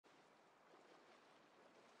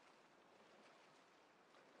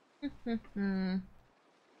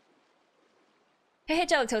Hey,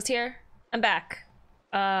 Jelly Toast here. I'm back.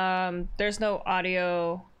 There's no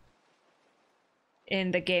audio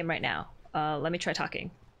in the game right now. Let me try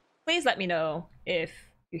talking. Please let me know if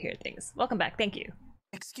you hear things. Welcome back. Thank you.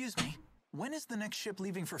 Excuse me. When is the next ship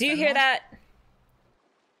leaving for Do you hear that?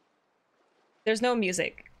 There's no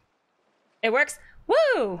music. It works?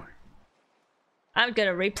 Woo! I'm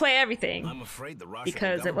gonna replay everything. I'm afraid the Russian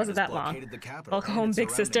because it wasn't that long. Capital, welcome home, big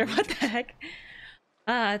sister. What the heck?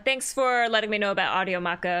 Thanks for letting me know about Audio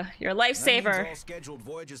Maka. You're a lifesaver. All scheduled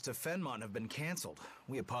voyages to Fenmon have been canceled.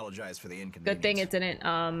 We apologize for the inconvenience. Good thing it didn't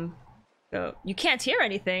go. You can't hear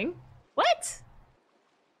anything. What?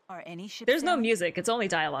 Are any ships There's no down? music. It's only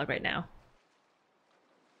dialogue right now.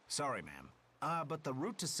 Sorry, ma'am. But the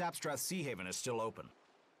route to Sapstrath Sea Haven is still open.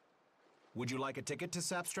 Would you like a ticket to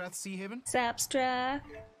Sapstrath Sea Haven? Sapstrath.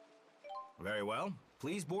 Very well.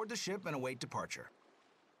 Please board the ship and await departure.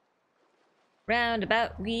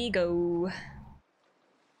 Roundabout we go.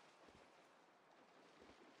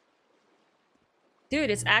 Dude,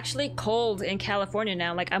 it's actually cold in California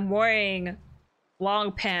now. Like, I'm wearing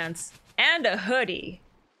long pants and a hoodie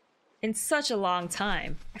in such a long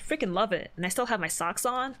time. I freaking love it. And I still have my socks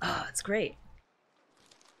on. Oh, it's great.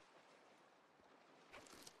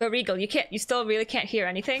 But Regal, you still really can't hear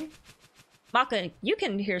anything? Maka, you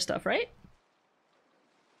can hear stuff, right?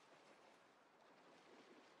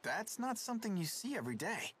 That's not something you see every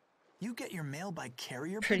day. You get your mail by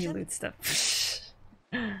carrier Pretty pigeon? loot stuff.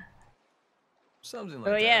 Something like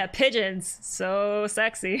Oh that. yeah, pigeons. So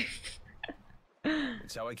sexy.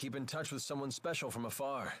 It's how I keep in touch with someone special from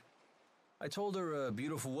afar. I told her a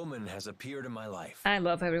beautiful woman has appeared in my life. I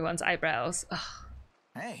love everyone's eyebrows. Ugh,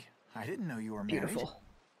 Hey, I didn't know you were married. beautiful.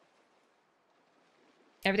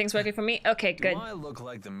 Everything's working for me? Okay, good. Do I look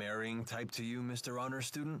like the marrying type to you, Mr. Honor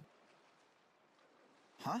Student?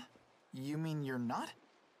 Huh? You mean you're not?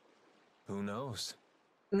 Who knows?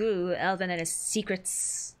 Ooh, Alvin and his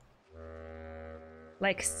secrets.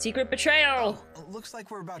 Like secret betrayal. Oh, looks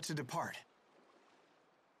like we're about to depart.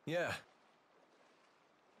 Yeah.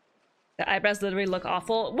 The eyebrows literally look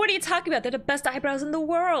awful. What are you talking about? They're the best eyebrows in the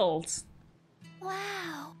world.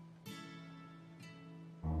 Wow.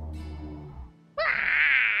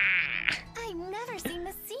 I've never seen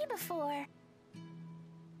the sea before.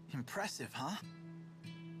 Impressive, huh?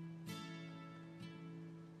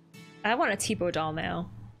 I want a Tipo doll now.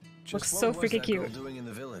 Looks so what was freaking that girl cute. doing in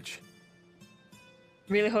the village?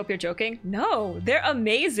 Really hope you're joking. No, they're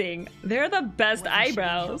amazing. They're the best Wasn't she being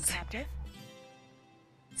held eyebrows. captive?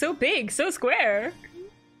 So big, so square.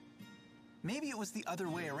 Maybe it was the other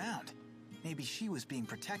way around. Maybe she was being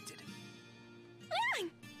protected.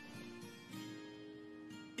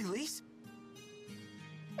 Elise?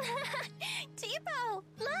 Tipo,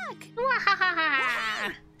 look!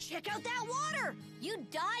 Check out that water! You'd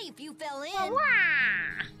die if you fell in.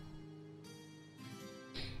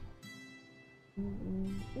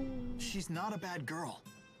 She's not a bad girl.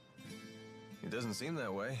 It doesn't seem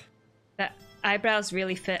that way. That eyebrows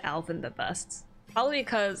really fit Alvin the best. Probably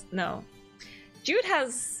because, no. Jude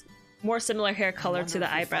has more similar hair color Wonder to the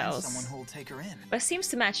if we'll find eyebrows. Someone who'll take her in. But it seems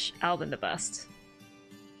to match Alvin the best.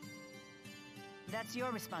 That's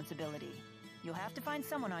your responsibility. You'll have to find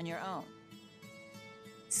someone on your own.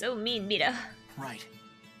 So mean, Mita. Right.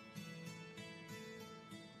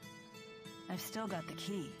 I've still got the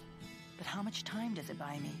key, but how much time does it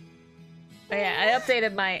buy me? Oh yeah, I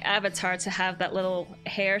updated my avatar to have that little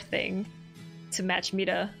hair thing to match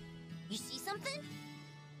Mita. You see something?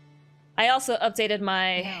 I also updated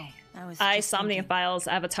my No, I was Eye just Somnia thinking. Files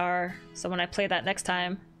avatar, so when I play that next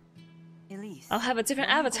time, Elise, I'll have a different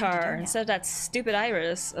what are you going to do avatar now? instead of that stupid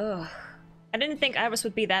Iris. Ugh. I didn't think Iris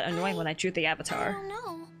would be that annoying when I drew the I avatar. don't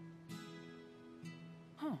know.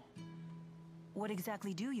 Huh. What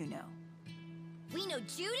exactly do you know? We know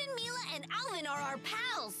Jude and Mila and Alvin are our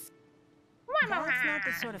pals. That's not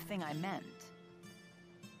the sort of thing I meant.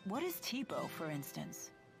 What is Tipo, for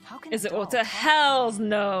instance? How can Is a it doll Ota? talk? Hells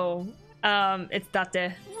no. It's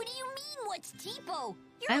Date. What do you mean, what's Tipo?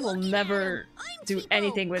 I will never do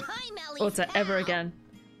anything with Ota ever again. again.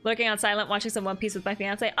 Lurking on silent, watching some One Piece with my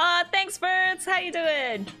fiance. Aw, thanks, Birds! How you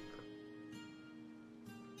doing?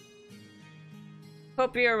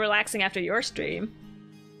 Hope you're relaxing after your stream.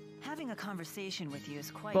 Having a conversation with you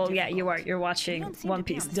is quite Well, yeah, you are. difficult. You're We watching don't seem One to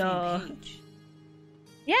be Piece. on the Duh. same page.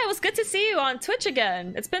 Yeah, it was good to see you on Twitch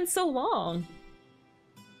again. It's been so long.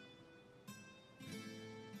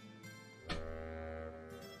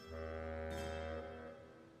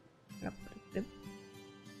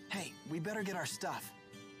 Hey, we better get our stuff.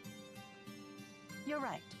 You're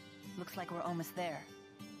right. Looks like we're almost there.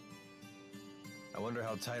 I wonder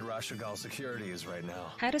how tight Rashagal's security is right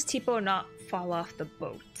now. How does Tipo not fall off the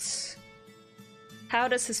boat? How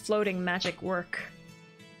does his floating magic work?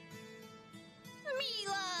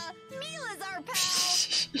 Mila! Mila's our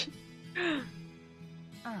pal!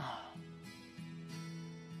 Oh.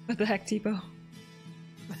 What the heck, Tipo?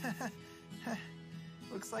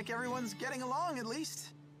 Looks like everyone's getting along, at least.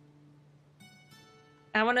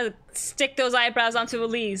 I want to stick those eyebrows onto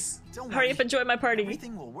Elize. Don't Hurry worry. up and join my party.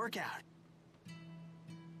 Everything will work out.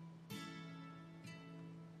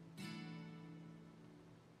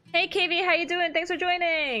 Hey KV, how you doing? Thanks for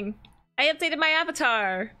joining. I updated my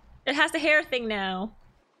avatar. It has the hair thing now.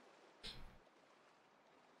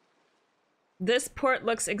 This port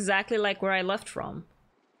looks exactly like where I left from.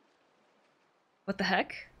 What the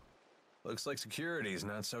heck? Looks like security's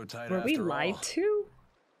not so tight Were after we all. lied to?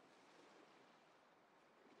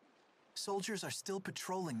 Soldiers are still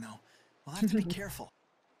patrolling, though. We'll have to be careful.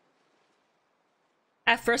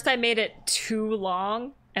 At first I made it too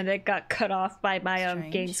long and it got cut off by my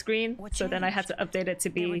Strange. game screen. What So then I had changed? to update it to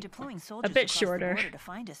They were be deploying soldiers bit across shorter. the border to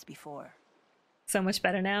find us before. so much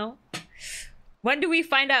better now. When do we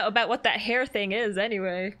find out about what that hair thing is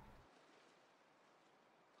anyway?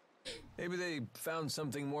 Maybe they found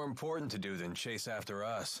something more important to do than chase after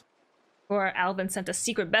us. Or Alvin sent a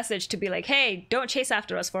secret message to be like, hey, don't chase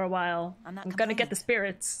after us for a while. I'm not gonna get complaining. the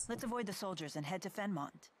spirits. Let's avoid the soldiers and head to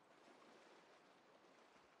Fenmont.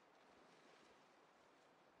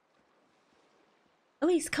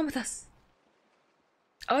 Elise, come with us.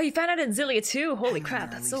 Oh, you found out in Xillia too? Holy Hang in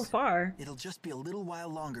crap, there, that's so Elise. far. It'll just be a little while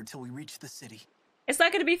longer till we reach the city. It's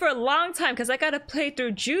not gonna be for a long time because I gotta play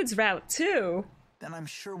through Jude's route too. Then I'm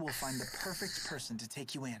sure we'll find the perfect person to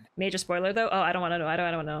take you in. Major spoiler though? Oh, I don't wanna know. I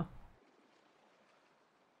don't know.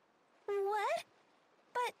 What?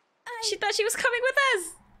 But She thought she was coming with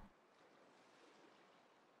us!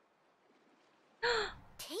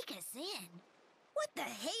 Take us in. What the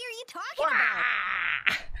hey are you talking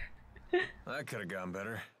about? That could have gone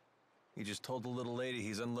better. He just told the little lady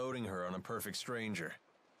he's unloading her on a perfect stranger.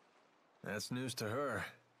 That's news to her.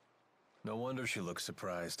 No wonder she looks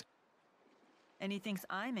surprised. And he thinks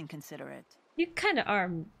I'm inconsiderate. You kinda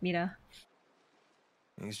are, Mina.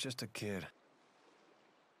 He's just a kid.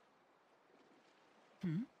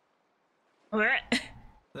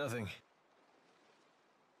 Nothing.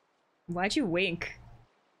 Why'd you wink?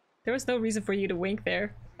 There was no reason for you to wink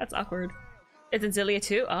there. That's awkward. It's in Xillia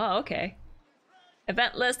too? Oh, okay.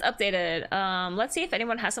 Event list updated. Let's see if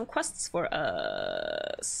anyone has some quests for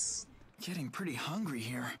us. Getting pretty hungry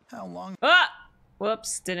here. How long? Ah!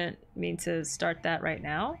 Whoops, didn't mean to start that right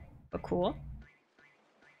now, but cool.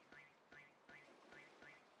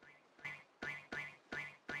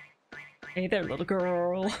 Hey there, little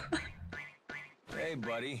girl. Hey,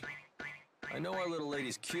 buddy. I know our little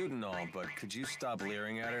lady's cute and all, but could you stop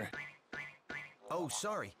leering at her? Oh,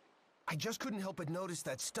 sorry. I just couldn't help but notice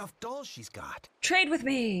that stuffed doll she's got. Trade with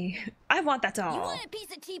me. I want that You doll. want a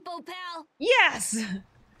piece of Tipo, pal? Yes!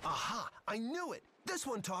 Aha! I knew it! This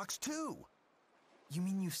one talks too! You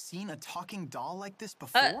mean you've seen a talking doll like this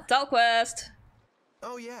before? Doll quest.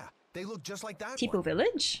 Oh yeah, they look just like that Tipo one.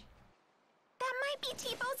 Village? that might be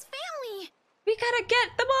Tipo's family. We gotta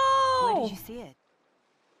get them Where all! did you see it?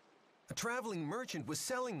 A traveling merchant was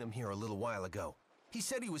selling them here a little while ago. He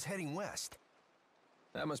said he was heading west.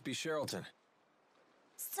 That must be Sherrilton.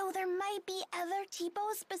 So there might be other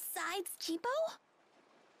Tipos besides Tipo?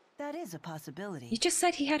 That is a possibility. You just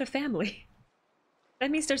said he had a family.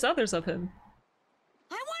 That means there's others of him.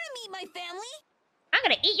 I want to meet my family. I'm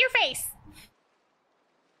gonna eat your face!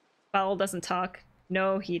 Baul doesn't talk.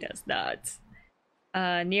 No, he does not.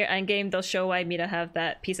 Near endgame, they'll show why Mina have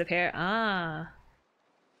that piece of hair. Ah.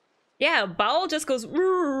 Yeah, Baul just goes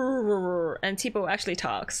and Tipo actually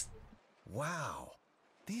talks. Wow.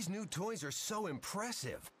 These new toys are so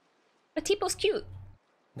impressive. But Tipo's cute.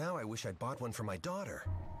 Now I wish I'd bought one for my daughter.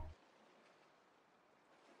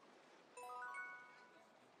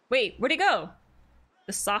 Wait, where'd he go?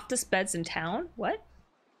 The softest beds in town? What?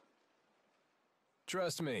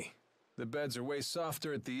 Trust me, the beds are way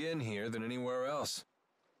softer at the inn here than anywhere else.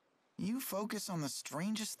 You focus on the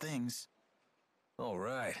strangest things. All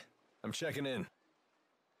right, I'm checking in.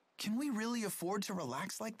 Can we really afford to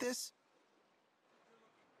relax like this?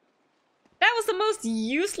 That was the most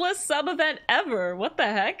useless sub-event ever. What the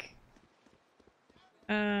heck?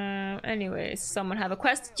 Anyways, someone have a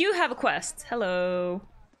quest? You have a quest. Hello.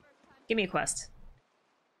 Give me a quest.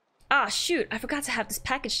 Ah, shoot. I forgot to have this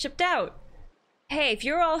package shipped out. Hey, if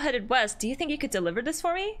you're all headed west, do you think you could deliver this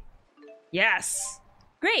for me? Yes.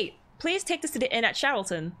 Great. Please take this to the inn at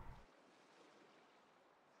Sherrilton.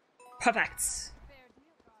 Perfect.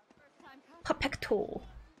 Pepectol.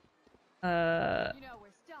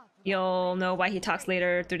 You'll know why he talks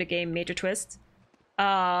later through the game Major Twist.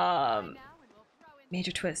 Major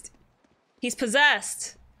Twist. He's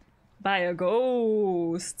possessed by a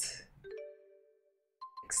ghost.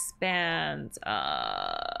 Expand.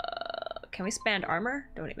 Can we expand armor?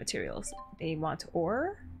 Donate materials. They want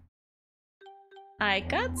ore? I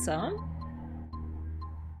got some.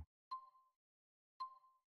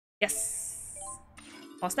 Yes.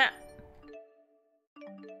 All snap.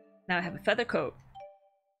 Now I have a feather coat.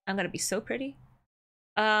 I'm gonna be so pretty.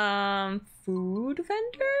 Food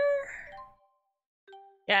vendor?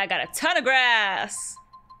 Yeah, I got a ton of grass.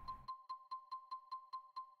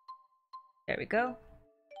 There we go.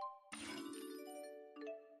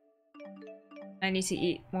 I need to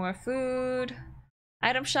eat more food.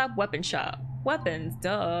 Item shop, weapon shop. Weapons,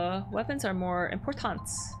 duh. Weapons are more important.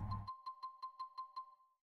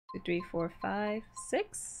 2, 3, 4, 5,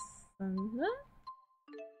 6.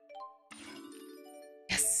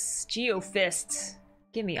 Yes, Geofist.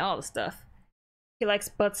 Give me all the stuff. He likes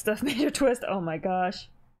butt stuff, Major Twist. Oh my gosh.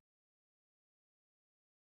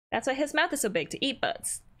 That's why his mouth is so big, to eat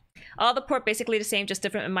butts. All the port basically the same, just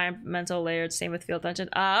different environmental layers. Same with Field Dungeon.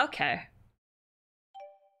 Ah, okay.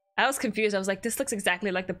 I was confused. I was like, this looks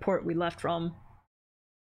exactly like the port we left from.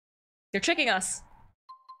 They're tricking us.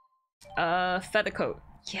 Feather coat.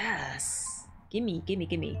 Yes. Gimme, gimme,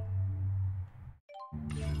 gimme.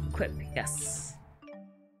 Equip, yes.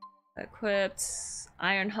 Equipped.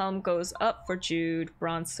 Iron helm goes up for Jude.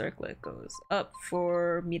 Bronze circlet goes up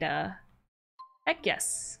for Mita. Heck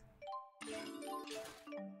yes.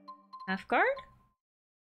 Half guard?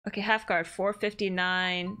 Okay, half guard,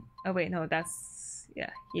 459. Oh wait, no, that's... yeah,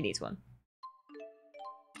 he needs one.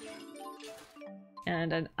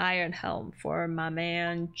 And an iron helm for my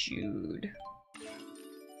man Jude.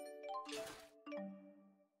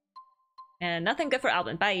 And nothing good for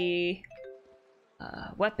Alvin. Bye.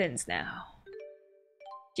 Weapons now.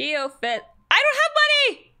 Geofit. I don't have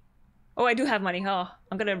money! Oh, I do have money. Oh,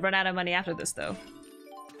 I'm gonna run out of money after this though.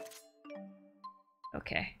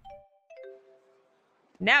 Okay.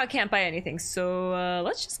 Now I can't buy anything, so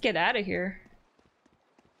let's just get out of here.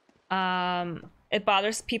 It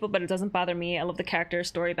bothers people, but it doesn't bother me. I love the character,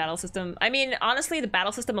 story, battle system. I mean, honestly, the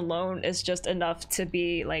battle system alone is just enough to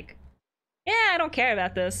be like, yeah, I don't care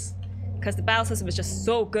about this. Because the battle system is just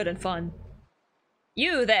so good and fun.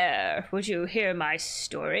 You there, would you hear my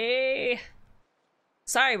story?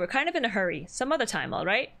 Sorry, we're kind of in a hurry. Some other time,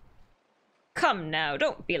 alright? Come now,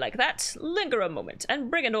 don't be like that. Linger a moment and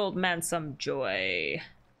bring an old man some joy.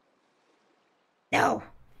 No!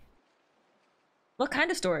 What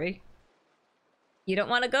kind of story? You don't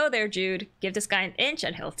want to go there, Jude. Give this guy an inch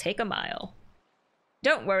and he'll take a mile.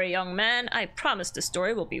 Don't worry, young man. I promise the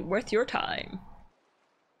story will be worth your time.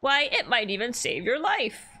 Why, it might even save your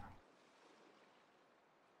life.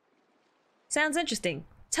 Sounds interesting.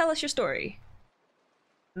 Tell us your story.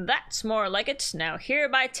 That's more like it. Now hear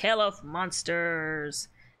my tale of monsters.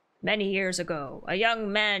 Many years ago, a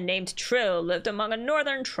young man named Trill lived among a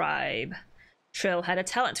northern tribe. Trill had a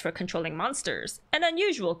talent for controlling monsters, an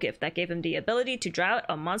unusual gift that gave him the ability to draw out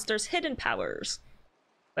a monster's hidden powers.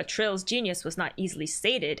 But Trill's genius was not easily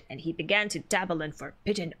sated, and he began to dabble in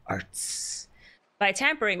forbidden arts. By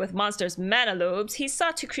tampering with monsters' mana lobes, he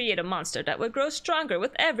sought to create a monster that would grow stronger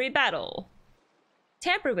with every battle.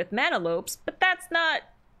 Tamper with mana lobes, but that's not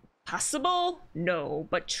possible? No,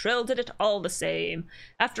 but Trill did it all the same.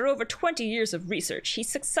 After over 20 years of research, he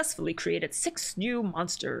successfully created 6 new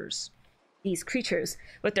monsters. These creatures,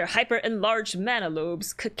 with their hyper-enlarged mana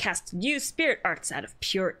lobes, could cast new spirit arts out of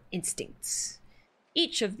pure instincts.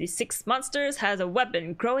 Each of the 6 monsters has a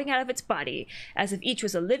weapon growing out of its body, as if each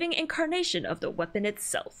was a living incarnation of the weapon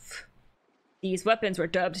itself. These weapons were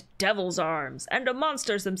dubbed Devil's Arms, and the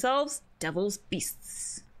monsters themselves, Devil's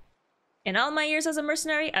Beasts. In all my years as a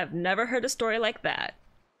mercenary, I've never heard a story like that.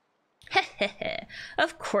 Hehehe,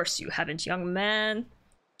 of course you haven't, young man.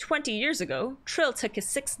 20 years ago, Trill took his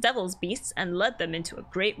 6 Devil's Beasts and led them into a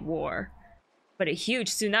great war. But a huge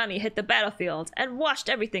tsunami hit the battlefield and washed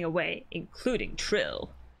everything away, including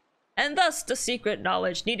Trill. And thus the secret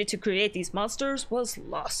knowledge needed to create these monsters was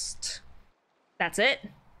lost. That's it.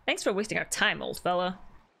 Thanks for wasting our time, old fella.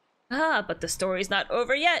 Ah, but the story's not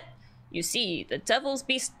over yet. You see, the Devil's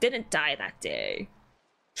Beast didn't die that day.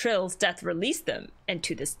 Trill's death released them, and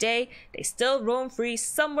to this day, they still roam free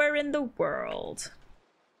somewhere in the world.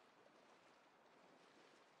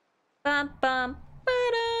 Bum bum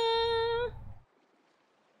ba-da.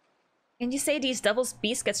 Can you say these Devil's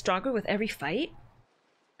Beasts get stronger with every fight?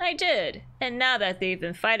 I did, and now that they've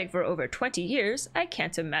been fighting for over 20 years, I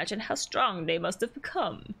can't imagine how strong they must have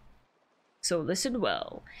become. So listen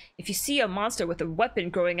well. If you see a monster with a weapon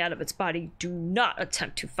growing out of its body, do not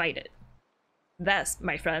attempt to fight it. That,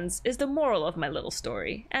 my friends, is the moral of my little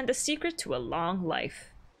story, and the secret to a long life.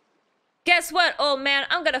 Guess what, old man?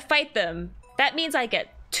 I'm gonna fight them. That means I get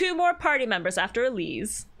 2 more party members after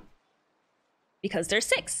Elize. Because there's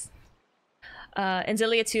 6. In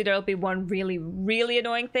Xillia 2, there'll be one really, really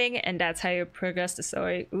annoying thing, and that's how you progress the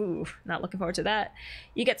story. Ooh, not looking forward to that.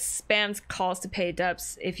 You get spammed calls to pay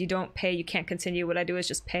debts. If you don't pay, you can't continue. What I do is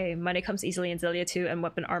just pay. Money comes easily in Xillia 2, and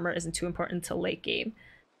weapon armor isn't too important until late game.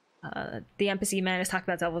 The NPC man is talking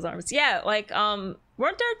about Devil's Arms. Yeah, like,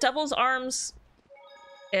 weren't there Devil's Arms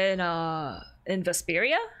in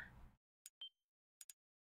Vesperia?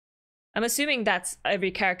 I'm assuming that's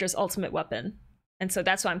every character's ultimate weapon. And so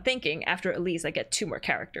that's what I'm thinking. After Elize, I get 2 more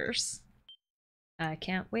characters. I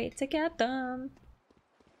can't wait to get them.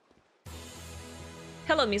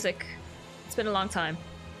 Hello, music. It's been a long time.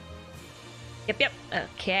 Yep.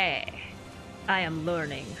 Okay. I am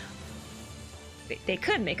learning. They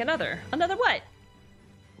could make another. Another what?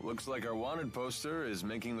 Looks like our wanted poster is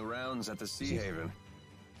making the rounds at the Sea Haven.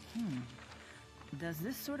 Does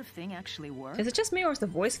this sort of thing actually work? Is it just me or is the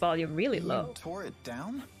voice volume really low? You tore it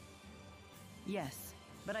down? Yes,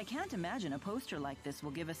 but I can't imagine a poster like this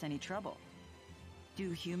will give us any trouble.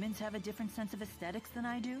 Do humans have a different sense of aesthetics than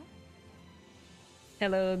I do?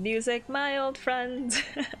 Hello, music, my old friend.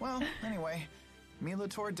 Well, anyway, Mila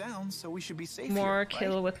tore it down, so we should be safe More here,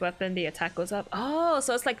 kill right? with weapon, the attack goes up. Oh,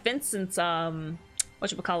 so it's like Vincent's,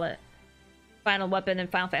 whatchamacallit, final weapon in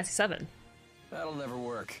Final Fantasy VII. That'll never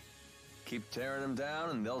work. Keep tearing them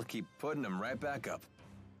down and they'll keep putting them right back up.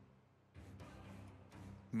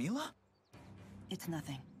 Mila? It's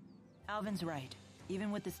nothing. Alvin's right.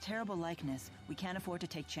 Even with this terrible likeness, we can't afford to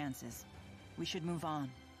take chances. We should move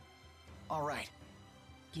on. All right.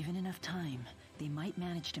 Given enough time, they might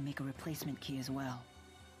manage to make a replacement key as well.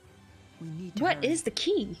 We need to What hurry. is the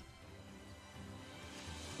key?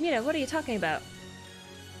 Mira, what are you talking about?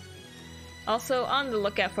 Also, on the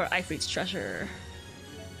lookout for Ifrit's treasure.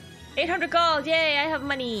 800 gold! Yay, I have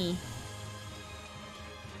money!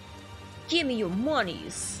 Give me your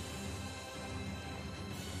monies!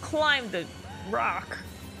 Climb the rock.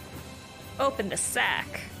 Open the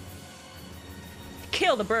sack.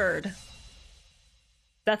 Kill the bird.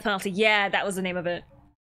 Death penalty. Yeah, that was the name of it.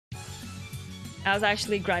 I was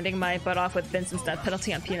actually grinding my butt off with Vincent's death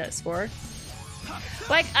penalty on Peanut Sport.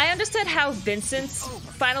 Like, I understood how Vincent's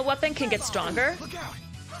final weapon can get stronger.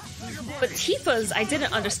 But Tifa's I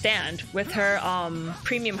didn't understand with her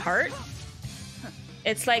premium heart.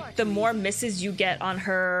 It's like the more misses you get on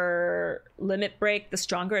her limit break, the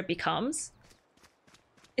stronger it becomes.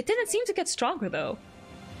 It didn't seem to get stronger though.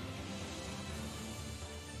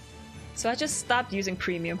 So I just stopped using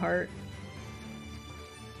premium heart.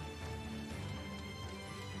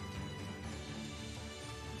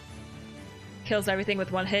 Kills everything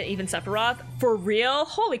with 1 hit, even Sephiroth. For real?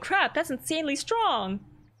 Holy crap, that's insanely strong!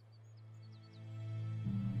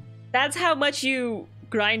 That's how much you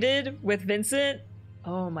grinded with Vincent?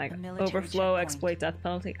 Oh my god. Overflow, checkpoint. exploit, death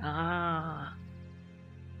penalty. Ah.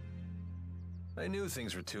 I knew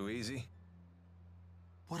things were too easy.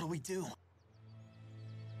 What'll we do?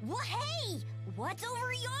 Well, hey! What's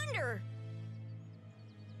over yonder?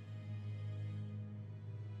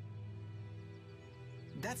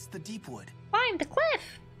 That's the Deepwood. Climb the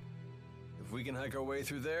cliff! If we can hike our way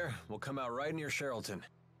through there, we'll come out right near Sherrilton.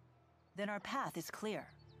 Then our path is clear.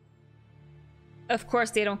 Of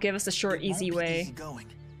course they don't give us a short, It won't easy be way. easy going.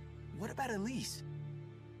 What about Elize?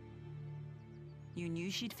 You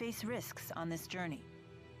knew she'd face risks on this journey.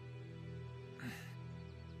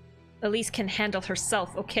 Elize can handle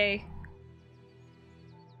herself, okay?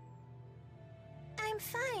 I'm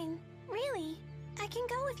fine. Really. I can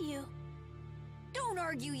go with you. Don't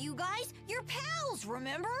argue, you guys. You're pals,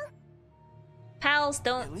 remember? Pals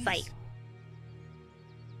don't Elize. fight.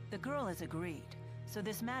 The girl has agreed, so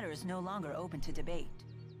this matter is no longer open to debate.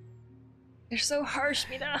 You're so harsh,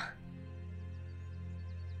 Mina.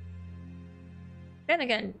 Then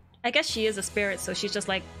again, I guess she is a spirit, so she's just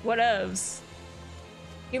like, whatevs.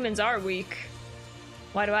 Humans are weak.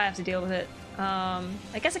 Why do I have to deal with it?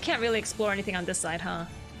 I guess I can't really explore anything on this side, huh?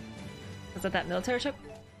 Is that military ship?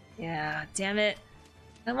 Yeah, damn it.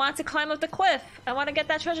 I want to climb up the cliff. I want to get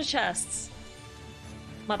that treasure chest.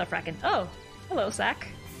 Motherfrackin'. Oh, hello, Sack.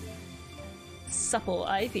 Supple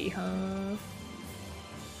ivy, huh?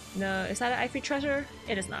 No, is that an ivory treasure?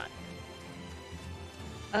 It is not.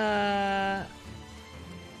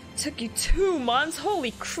 Took you 2 months?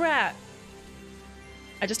 Holy crap!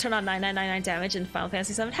 I just turned on 9999 damage in Final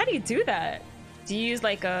Fantasy VII. How do you do that? Do you use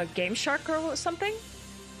like a Game Shark or something?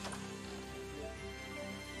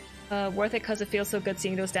 Worth it because it feels so good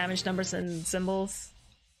seeing those damage numbers and symbols.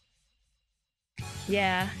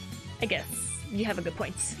 Yeah, I guess. You have a good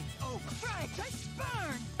point.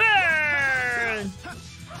 Burn!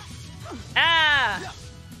 Ah!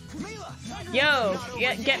 Yo,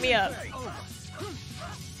 get me up.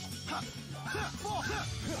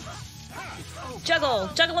 Juggle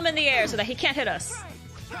him in the air so that he can't hit us.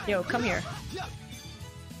 Yo, come here.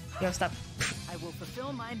 Yo, stop. I will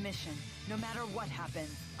fulfill my mission, no matter what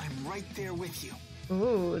happens. I'm right there with you.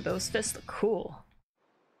 Ooh, those fists look cool.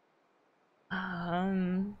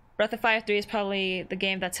 Breath of Fire 3 is probably the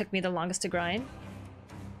game that took me the longest to grind.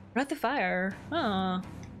 Breath of Fire? Huh.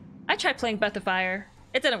 I tried playing Breath of Fire.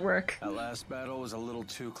 It didn't work. That last battle was a little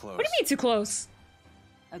too close. What do you mean too close?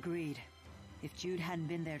 Agreed. If Jude hadn't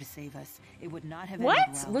been there to save us, it would not have What?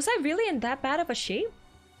 ended well. Was I really in that bad of a shape?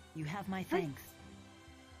 You have my thanks.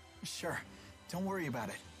 Sure. Don't worry about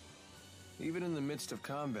it. Even in the midst of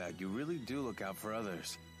combat, you really do look out for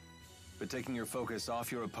others. But taking your focus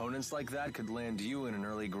off your opponents like that could land you in an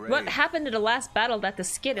early grave. What happened in the last battle that the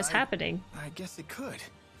skit is happening? I guess it could.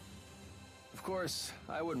 Of course,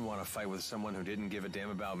 I wouldn't want to fight with someone who didn't give a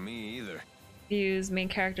damn about me either. Use main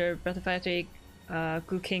character Breath of Fire 3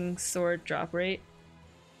 Goo King sword drop rate.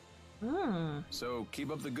 So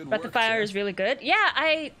keep up the good Breath work. of Fire Chef. is really good. Yeah,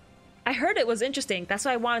 I heard it was interesting. That's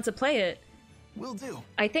why I wanted to play it. Will do.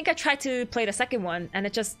 I think I tried to play the second one and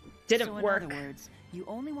it just didn't So in work. other words, you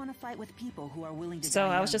only want to fight with people who are willing to So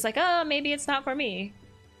die I was young. just like, oh, maybe it's not for me.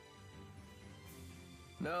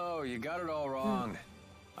 No, you got it all wrong.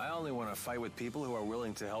 I only want to fight with people who are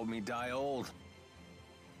willing to help me die old.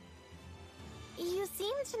 You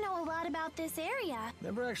seem to know a lot about this area.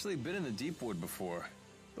 Never actually been in the deep wood before,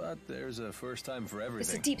 but there's a first time for everything.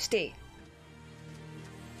 It's a deep state.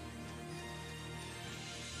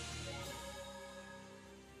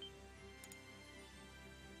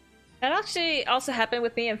 That actually also happened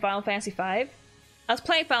with me in Final Fantasy V. I was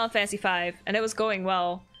playing Final Fantasy V and it was going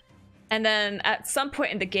well. And then at some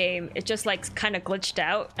point in the game, it just like kind of glitched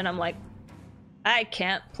out and I'm like, I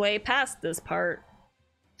can't play past this part.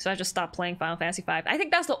 So I just stopped playing Final Fantasy V. I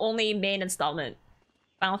think that's the only main installment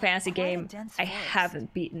Final Fantasy Quite a game dense I forest.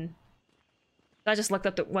 haven't beaten. I just looked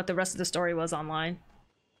up what the rest of the story was online.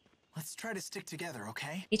 Let's try to stick together,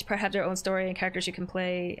 okay? Each part have their own story and characters you can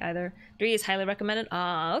play either. 3 is highly recommended.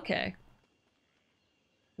 Ah, okay.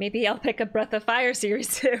 Maybe I'll pick a Breath of Fire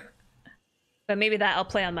series too. But maybe that I'll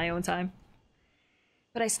play on my own time.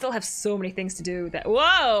 But I still have so many things to do that—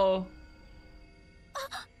 Whoa!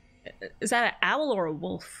 Is that an owl or a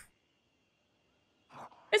wolf?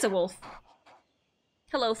 It's a wolf.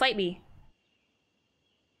 Hello, fight me.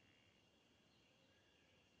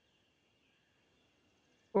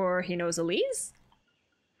 Or he knows Elize?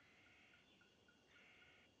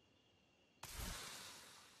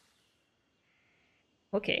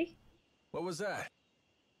 Okay. What was that?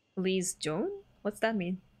 Elize Joan? What's that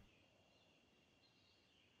mean?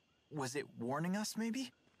 Was it warning us,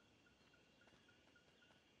 maybe?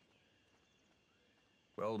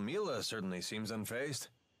 Well, Mila certainly seems unfazed.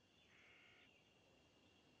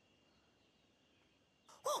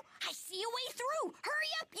 Oh, I see a way through.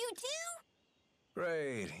 Hurry up, you two.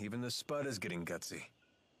 Great, even the Spud is getting gutsy.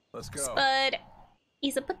 Let's go. Spud!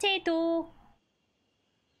 He's a potato!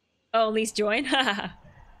 Oh, Elize join?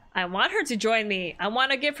 I want her to join me. I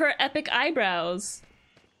want to give her epic eyebrows.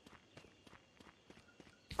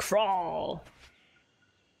 Crawl.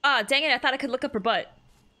 Ah, dang it, I thought I could look up her butt.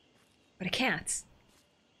 But I can't.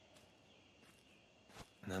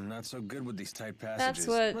 I'm not so good with these tight passages. That's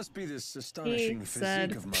what Must be this astonishing he physique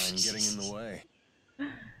said. of mine getting in the way.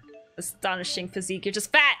 Astonishing physique, you're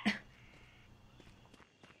just fat!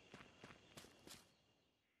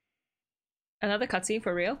 Another cutscene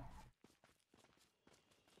for real?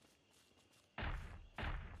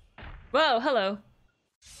 Whoa, hello.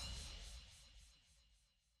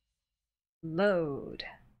 Load.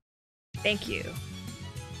 Thank you.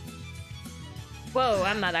 Whoa,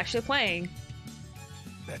 I'm not actually playing.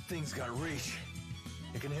 That thing's got reach.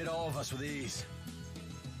 It can hit all of us with ease.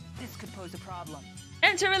 This could pose a problem.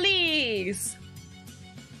 Enter Elize!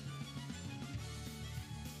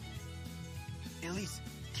 Elize,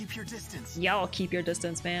 keep your distance. Y'all keep your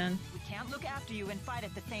distance, man. We can't look after you and fight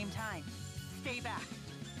at the same time. Stay back.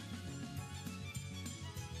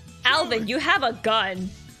 Alvin, you have a gun.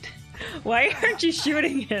 Why aren't you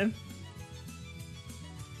shooting him?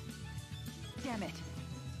 Damn it.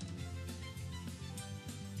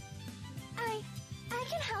 I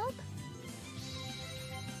can help.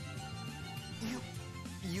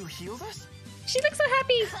 You healed us? She looks so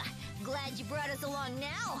happy. Glad you brought us along now,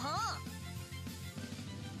 huh?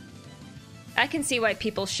 I can see why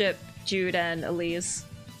people ship Jude and Elize.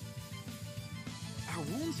 Our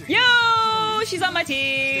wounds are Yo! She's on my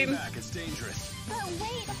Stay team! back, it's dangerous. But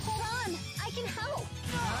wait, hold on. I can help.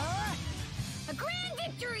 A grand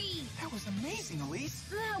victory! That was amazing, Elize.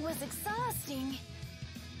 That was exhausting.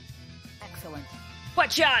 Excellent.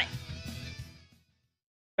 What shot?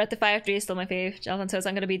 Breath of Fire 3 is still my fave. Jonathan Toast,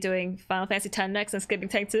 I'm gonna be doing Final Fantasy X next and skipping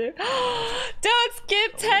 10 2. Don't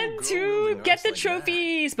skip 10 girl 2! really Get arts the like that.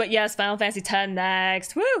 trophies! But yes, Final Fantasy X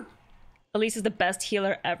next. Woo! Elise is the best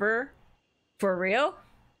healer ever. For real?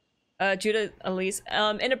 Judah Elise.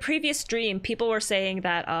 In a previous stream, people were saying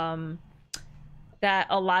that that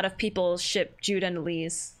a lot of people ship Jude and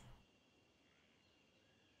Elise.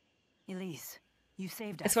 Elise, you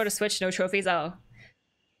saved us. It's for the Switch, no trophies. Oh.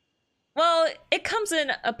 Well, it comes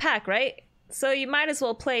in a pack, right? So you might as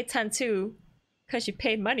well play 10 2 because you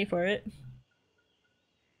paid money for it.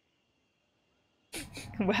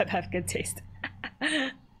 Web have good taste.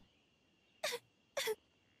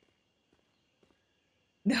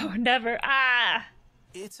 No, never. Ah!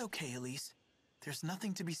 It's okay, Elize. There's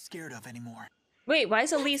nothing to be scared of anymore. Wait, why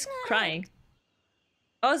is Elise crying?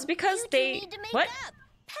 Oh, it's because You two they... need to make What? up.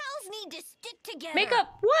 Pals need to stick together. Make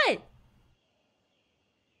up what?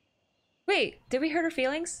 Wait, did we hurt her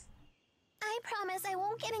feelings? I promise I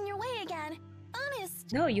won't get in your way again.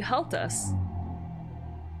 Honest. No, you helped us.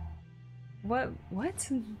 What? What?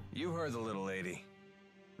 You heard the little lady.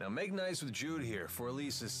 Now make nice with Jude here for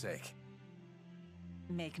Elise's sake.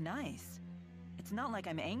 Make nice. It's not like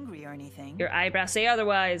I'm angry or anything. Your eyebrows say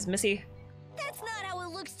otherwise, Missy. That's not how it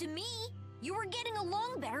looks to me. You were getting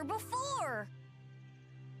along better before.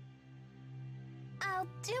 I'll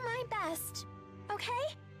do my best.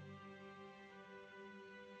 Okay?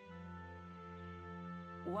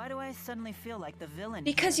 Why do I suddenly feel like the villain?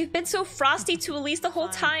 Because here? you've been so frosty to Elise the whole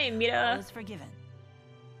Fine. time, All Mira. is forgiven.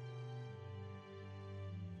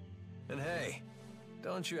 And hey,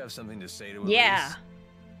 don't you have something to say to Yeah. Elise?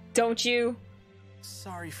 Don't you?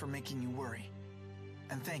 Sorry for making you worry.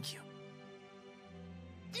 And thank you.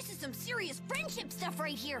 This is some serious friendship stuff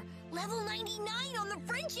right here. Level 99 on the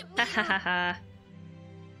friendship Ha ha meter. ha ha.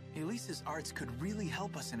 Elise's arts could really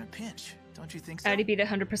help us in a pinch. Don't you think I so? already beat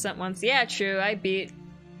 100% once. Yeah, true. I beat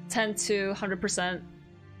 10 to 100%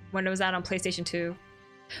 when it was out on PlayStation 2.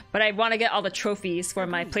 But I want to get all the trophies for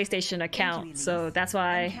my Agreed. PlayStation Thank account, you, so Elise. that's I'm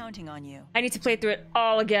why counting on you. I need to play through it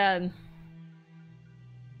all again.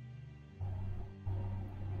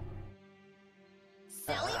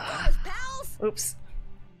 Sally Bros, pals. Oops.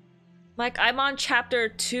 Like, I'm on chapter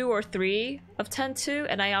 2 or 3 of 10-2,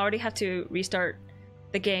 and I already have to restart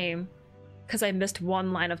the game because I missed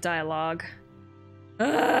one line of dialogue.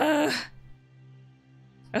 Ugh.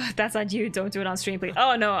 Ugh, that's on you. Don't do it on stream, please.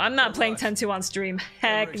 Oh no, I'm not playing 10-2 on stream. Never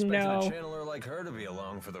Heck expected no. a channeler like her to be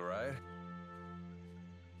along for the ride.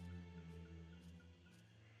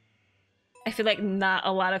 I feel like not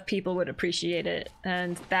a lot of people would appreciate it,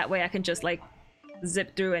 and that way I can just like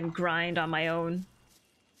zip through and grind on my own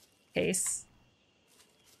pace.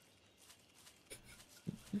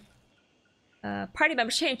 Party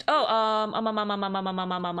members changed. Oh,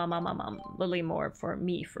 Lily more for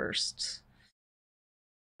me first.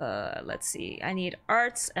 Let's see. I need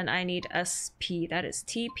arts and I need SP. That is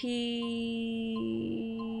TP.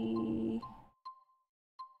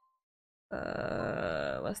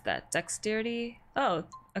 What's that? Dexterity? Oh,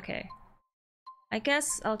 okay. I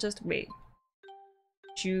guess I'll just wait.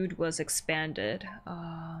 Jude was expanded.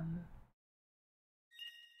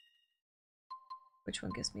 Which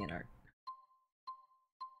one gives me an art?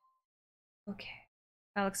 Okay.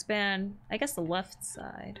 I'll expand, I guess, the left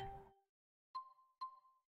side.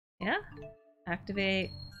 Yeah? Activate.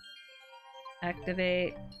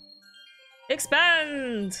 Activate.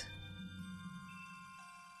 Expand!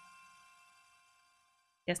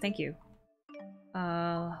 Yes, thank you.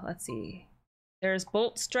 Let's see. There's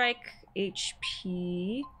Bolt Strike,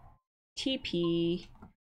 HP, TP,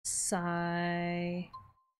 Psi,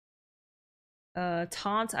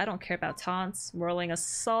 Taunt. I don't care about taunts. Whirling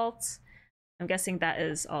Assault. I'm guessing that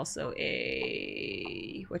is also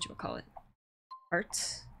a... whatchamacallit? Art.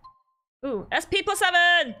 Ooh, SP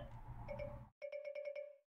 +7!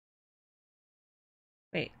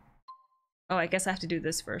 Wait. Oh, I guess I have to do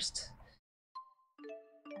this first.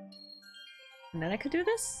 And then I could do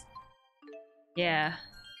this? Yeah.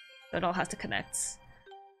 It all has to connect.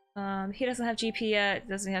 He doesn't have GP yet.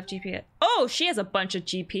 Doesn't have GP yet. Oh, she has a bunch of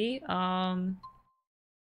GP.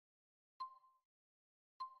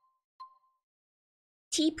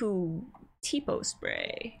 Tipo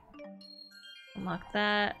spray. Unlock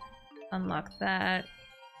that. Unlock that.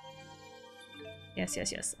 Yes,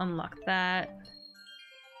 yes, yes. Unlock that.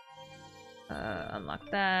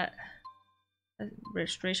 Unlock that.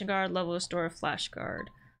 Registration guard, level restore, flash guard.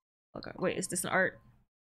 Okay. Wait, is this an art?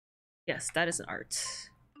 Yes, that is an art.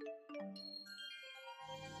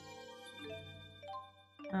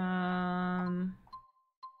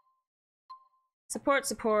 Support,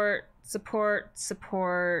 support, support,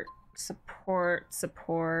 support, support,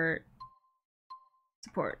 support,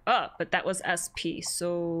 support. Oh, but that was SP,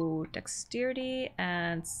 so dexterity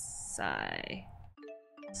and psi.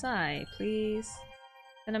 Psi, please.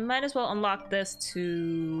 And I might as well unlock this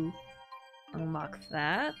to unlock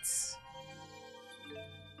that.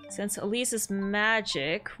 Since Elize is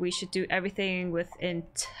magic, we should do everything with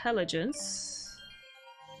intelligence.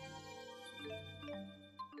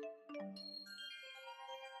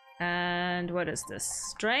 And what is this?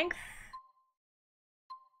 Strength?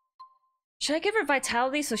 Should I give her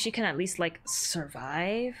vitality so she can at least, like,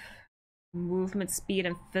 survive? Movement speed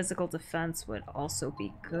and physical defense would also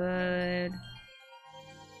be good.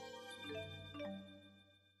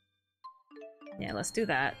 Yeah, let's do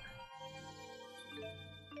that.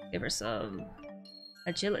 Give her some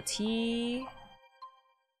agility,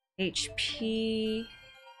 HP,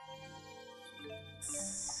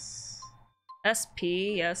 SP,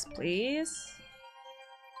 yes please.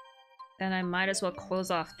 Then I might as well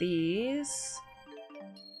close off these.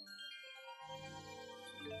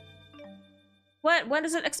 What? When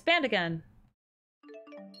does it expand again?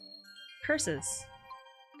 Curses.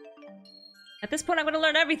 At this point I'm gonna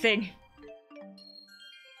learn everything.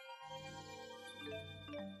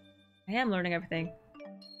 I am learning everything.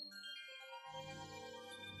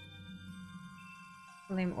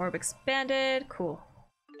 Flame orb expanded. Cool.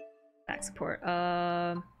 Back support.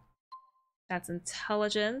 That's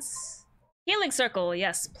intelligence. Healing circle.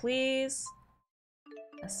 Yes, please.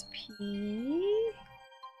 SP.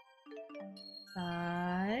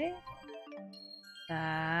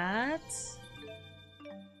 That.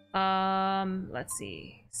 Let's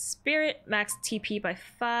see. Spirit max TP by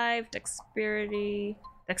 5. Dexterity.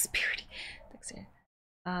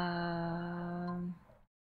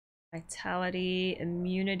 Vitality,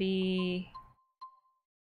 immunity,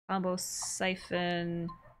 combo siphon,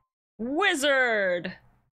 wizard.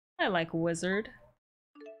 I like wizard.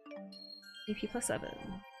 EP plus 7.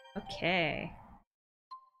 Okay.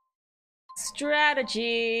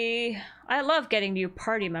 Strategy. I love getting new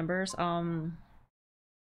party members.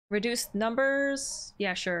 Reduced numbers.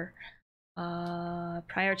 Yeah, sure.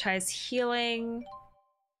 Prioritize healing.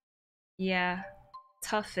 Yeah.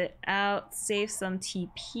 Tough it out. Save some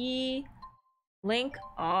TP. Link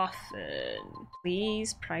often.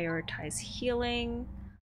 Please prioritize healing.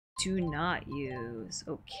 Do not use.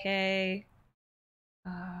 Okay.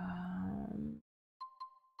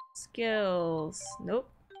 Skills. Nope.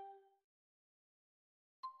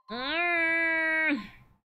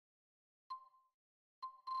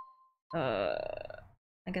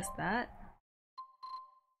 I guess that.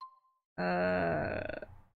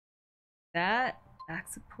 That. Back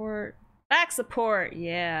support. Back support!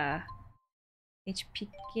 Yeah. HP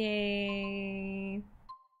gain.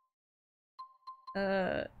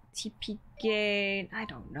 TP gain. I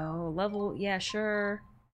don't know. Level. Yeah, sure.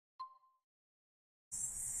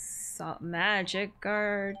 Magic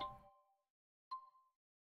guard.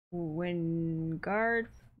 Wind guard.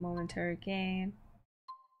 Momentary gain.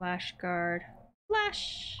 Flash guard.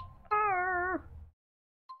 Flash! Arr.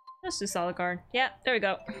 Let's do solid guard. Yeah, there we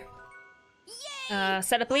go.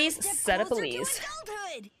 Set up please. Set up please.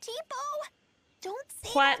 Don't say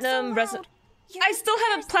Platinum that so resonance. loud. I still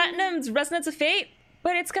have a platinum's Resonance of Fate,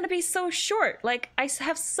 but it's gonna be so short. Like, I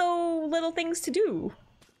have so little things to do.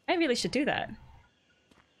 I really should do that.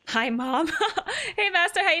 Hi, Mom. Hey,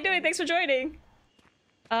 Master, how you doing? Thanks for joining.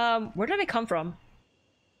 Where did I come from?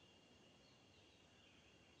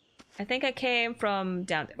 I think I came from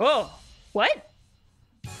down there. Oh! What?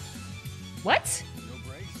 What?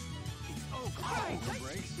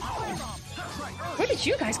 Where did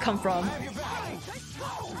you guys come from?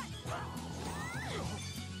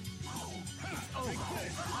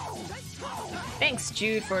 Thanks,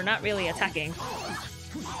 Jude, for not really attacking.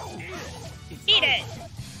 Eat it!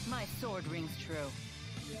 My sword rings true.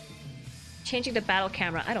 Changing the battle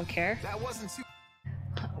camera, I don't care. That wasn't too.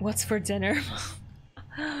 What's for dinner?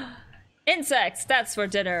 Insects, that's for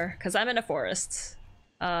dinner, because I'm in a forest.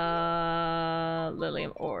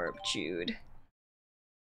 Lilium Orb, Jude.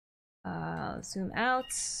 Zoom out.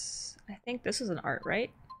 I think this is an art,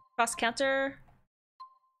 right? Cross counter.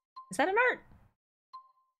 Is that an art?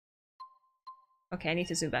 Okay, I need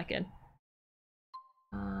to zoom back in.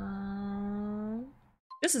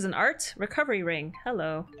 This is an art. Recovery ring.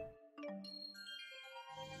 Hello.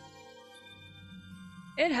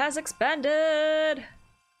 It has expanded!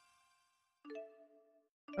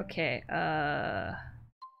 Okay,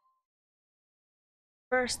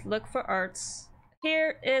 first look for arts.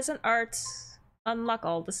 Here is an art. Unlock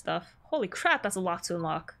all the stuff. Holy crap, that's a lot to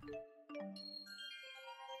unlock.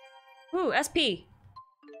 Ooh, SP!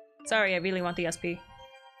 Sorry, I really want the SP.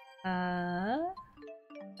 Oh,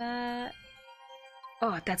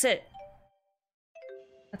 that's it.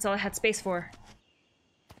 That's all I had space for.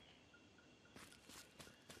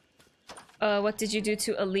 What did you do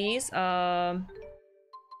to Elize?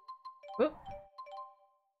 Whoop.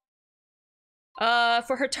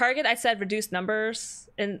 For her target, I said reduce numbers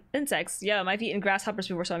in insects. Yeah, I've eaten grasshoppers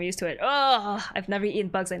before, so I'm used to it. Oh, I've never eaten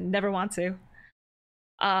bugs. I never want to.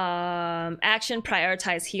 Action,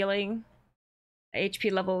 prioritize healing.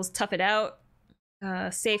 HP levels, tough it out.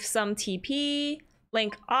 Save some TP.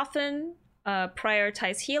 Blink often.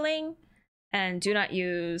 Prioritize healing. And do not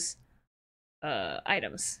use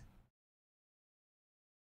items.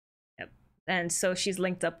 Yep. And so she's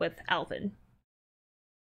linked up with Alvin.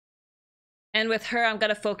 And with her, I'm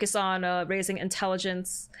gonna focus on raising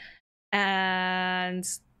intelligence and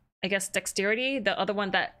I guess dexterity, the other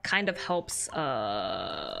one that kind of helps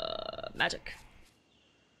magic.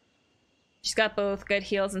 She's got both good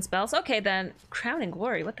heals and spells. Okay, then Crowning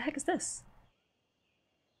Glory. What the heck is this?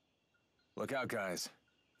 Look out, guys.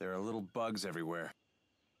 There are little bugs everywhere.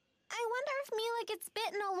 I wonder if Mila gets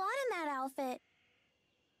bitten a lot in that outfit.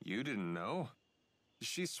 You didn't know?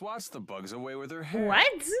 She swats the bugs away with her hair.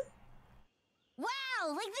 What?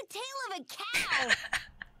 Wow, like the tail of a cow!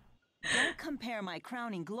 Don't compare my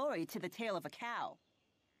crowning glory to the tail of a cow.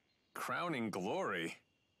 Crowning glory?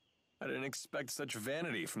 I didn't expect such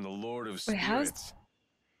vanity from the Lord of Wait, how's- Spirits.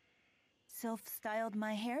 Sylph styled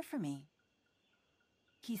my hair for me.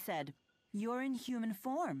 He said, "You're in human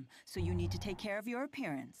form, so you need to take care of your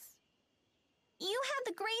appearance." You have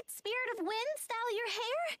the great spirit of wind style your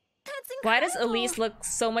hair? That's incredible. Why does Elize look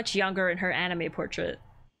so much younger in her anime portrait?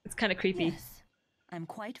 It's kind of creepy. Yes, I'm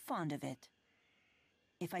quite fond of it.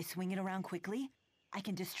 If I swing it around quickly, I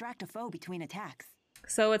can distract a foe between attacks.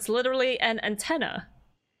 So it's literally an antenna.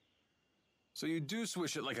 So you do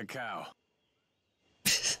swish it like a cow.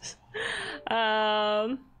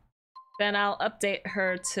 Then I'll update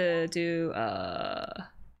her to do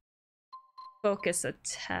focus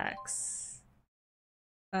attacks.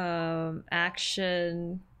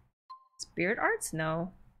 Action, spirit arts?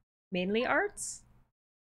 No. Mainly arts?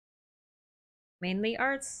 Mainly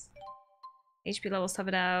arts? HP levels, tough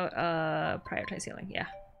it out. Prioritize healing, yeah.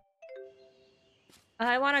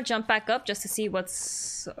 I want to jump back up just to see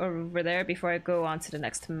what's over there before I go on to the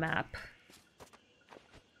next map.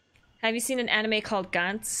 Have you seen an anime called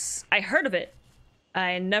Gantz? I heard of it.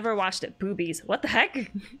 I never watched it. Boobies. What the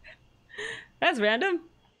heck? That's random.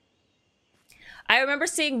 I remember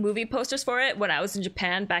seeing movie posters for it when I was in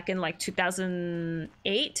Japan back in like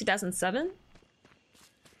 2008, 2007.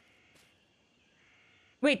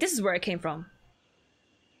 Wait, this is where I came from.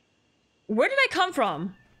 Where did I come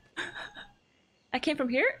from? I came from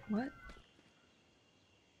here? What?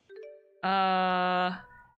 I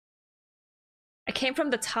came from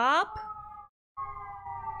the top?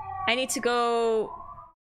 I need to go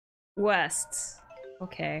west.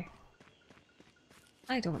 Okay.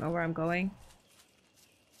 I don't know where I'm going.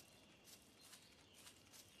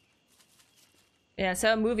 Yeah,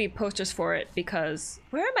 so movie posters for it because...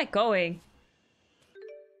 Where am I going?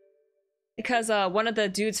 Because one of the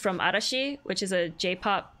dudes from Arashi, which is a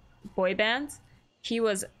J-pop boy band, he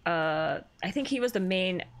was, I think he was the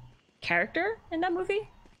main character in that movie.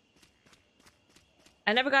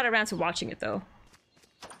 I never got around to watching it though.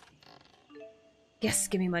 Yes,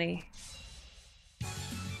 give me money.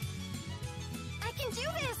 I can do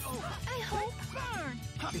this! I hope.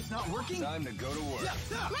 It's not working? Time to go to work.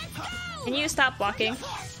 Let's go! Can you stop walking?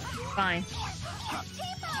 Fine.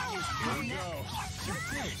 Here we go.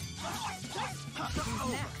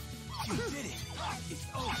 You did it! It's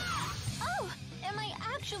over! Oh, am I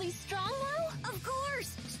actually strong now? Of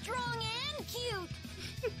course! Strong and cute!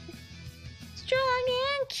 Strong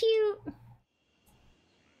and cute.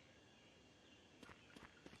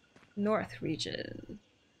 North region.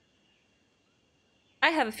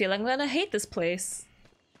 I have a feeling I'm gonna hate this place.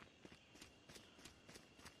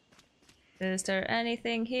 Is there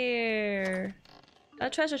anything here? A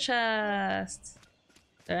treasure chest.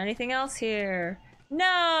 Is there anything else here?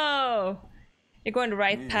 No! You're going the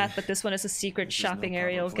right path, but this one is a secret This is shopping no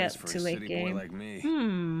area you'll proper get place for to a late city boy game. like me.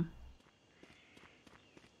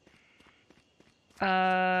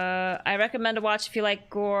 I recommend to watch if you like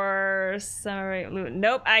gore, samurai loot.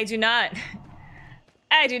 Nope, I do not.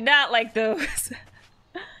 I do not like those.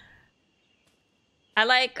 I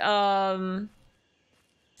like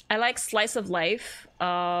Slice of Life,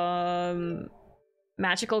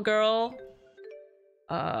 Magical Girl.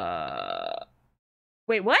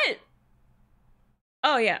 Wait, what?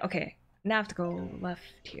 Oh yeah, okay. Now I have to go left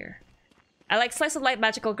here. I like Slice of Life,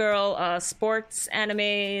 Magical Girl, sports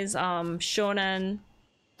animes, shonen.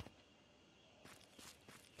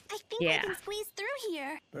 I think I can squeeze through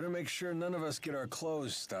here. Better make sure none of us get our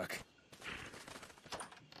clothes stuck.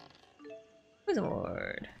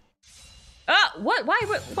 Wizard. Ah, what?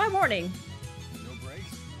 Why warning? No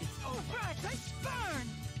breaks? It's over. Burn!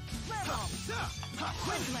 Level!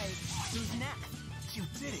 Windblade! Who's next? You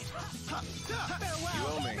did it. Farewell! You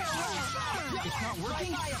owe me. It's not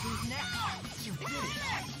working. Who's next? You did it.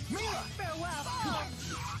 Mila! Farewell!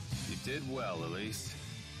 You did well, Elize.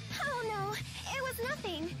 Oh no, it was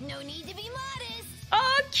nothing. No need to be modest.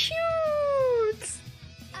 Oh, cute!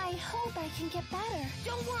 I hope I can get better.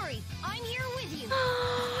 Don't worry, I'm here with you.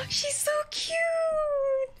 She's so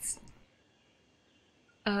cute!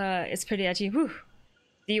 It's pretty edgy. Whew.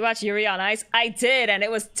 Do you watch Yuri on Ice? I did, and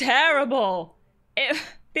it was terrible!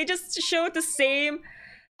 They just showed the same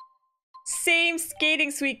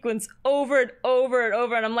skating sequence over and over and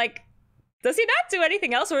over, and I'm like, does he not do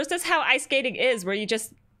anything else, or is this how ice skating is, where you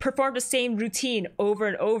just perform the same routine over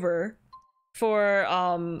and over for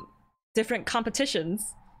different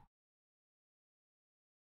competitions?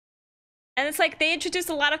 And it's like they introduced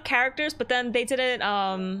a lot of characters, but then they didn't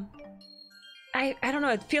I don't know,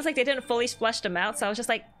 it feels like they didn't fully flesh them out, so I was just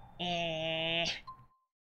like, eh.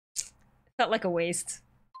 Felt like a waste.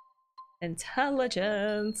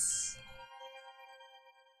 Intelligence.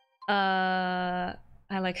 I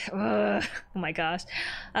like, oh my gosh.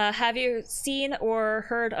 Have you seen or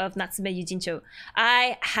heard of Natsume Yujincho?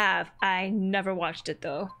 I have. I never watched it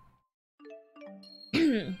though.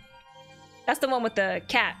 That's the one with the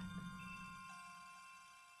cat.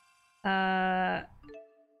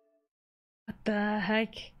 What the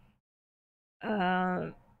heck?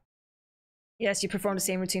 Yes, you perform the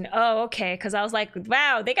same routine. Oh, okay. Because I was like,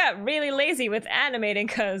 wow, they got really lazy with animating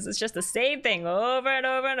because it's just the same thing over and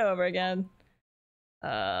over and over again.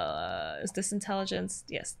 Is this intelligence?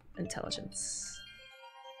 Yes, intelligence.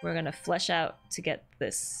 We're gonna flesh out to get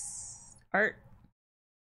this art.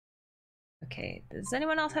 Okay, does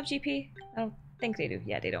anyone else have GP? I don't think they do.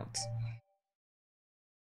 Yeah, they don't.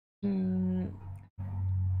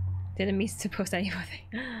 Didn't mean to post anything.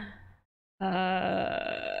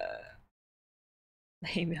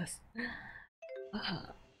 Yes.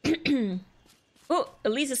 Oh,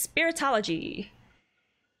 Elize's spiritology.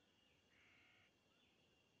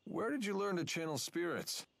 Where did you learn to channel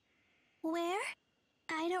spirits? Where?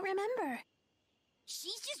 I don't remember.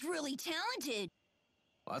 She's just really talented.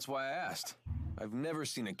 Well, that's why I asked. I've never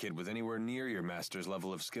seen a kid with anywhere near your master's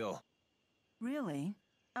level of skill. Really?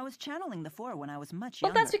 I was channeling the four when I was much Well,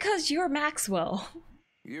 younger. that's because you're Maxwell.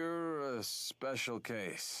 You're a special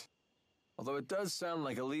case. Although it does sound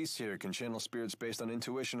like Elize here can channel spirits based on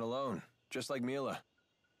intuition alone, just like Mila.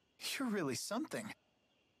 You're really something.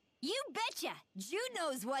 You betcha. Jude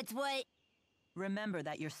knows what's what. Remember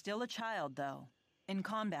that you're still a child, though. In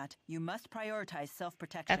combat, you must prioritize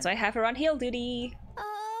self-protection. That's why I have her on heal duty.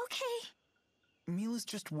 Okay. Mila's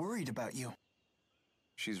just worried about you.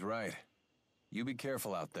 She's right. You be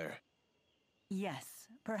careful out there. Yes,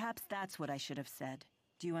 perhaps that's what I should have said.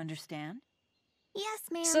 Do you understand? Yes,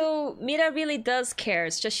 ma'am. So Mira really does care.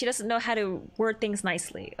 It's just she doesn't know how to word things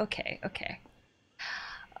nicely. Okay, okay.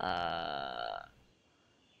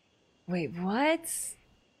 Wait, what?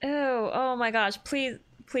 Oh my gosh! Please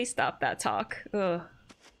stop that talk. Ugh.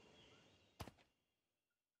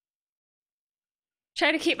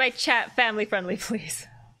 Try to keep my chat family friendly, please.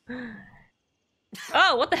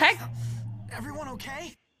 Oh, what the heck? Everyone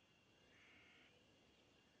okay?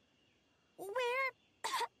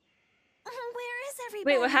 Where is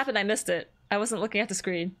everybody? Wait, what happened? I missed it. I wasn't looking at the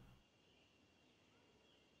screen.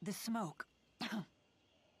 The smoke.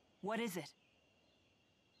 What is it?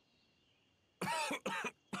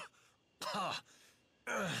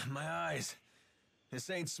 My eyes. This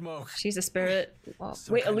ain't smoke. She's a spirit. Well,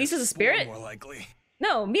 Some wait, kind of Elize is a spore, spirit? more likely.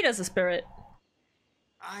 No, Mira's a spirit.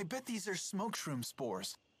 I bet these are smoke shroom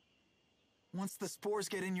spores. Once the spores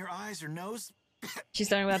get in your eyes or nose, She's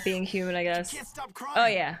learning about being human, I guess. you can't stop crying. Oh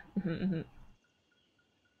yeah.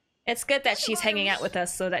 It's good that she's hanging out with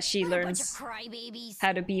us so that she What a bunch of learns crybabies.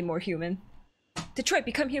 how to be more human. Detroit,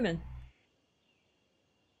 become human.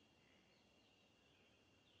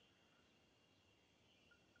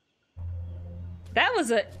 That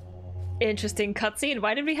was a interesting cutscene.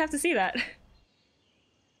 Why did we have to see that?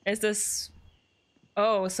 Is this...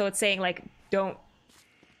 Oh, so it's saying like, don't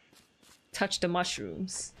touch the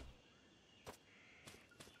mushrooms.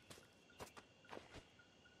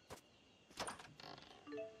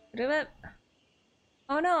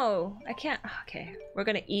 Oh no, I can't. Okay, we're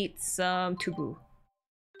gonna eat some tubu.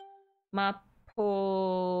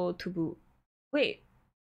 Mapo tubu. Wait,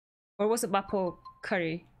 or was it mapo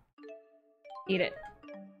curry? Eat it.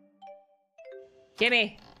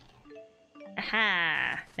 Gimme.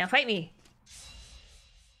 Aha! Now fight me.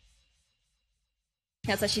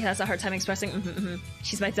 That's why she has a hard time expressing.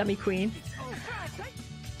 She's my dummy queen.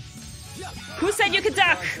 Who said you could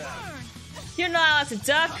duck? You're not allowed to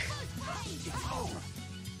duck.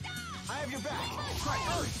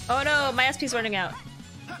 Oh no, my SP's running out.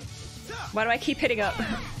 Why do I keep hitting up?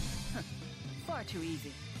 Far too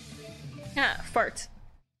easy. Ah, fart.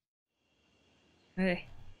 Okay.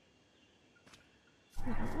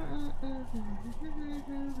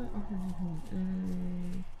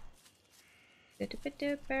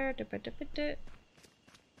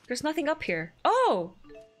 There's nothing up here. Oh!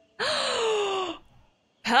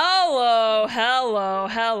 Hello, hello,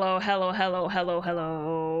 hello, hello, hello, hello,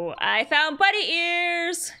 hello. I found bunny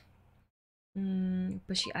ears!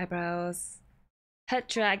 Bushy eyebrows. Pet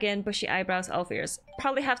dragon, bushy eyebrows, elf ears.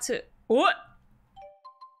 Probably have to... What?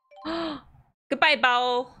 Goodbye,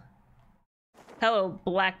 Bowl. Hello,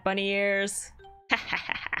 black bunny ears.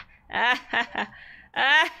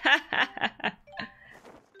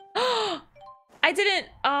 I didn't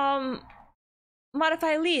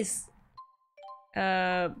modify Elize.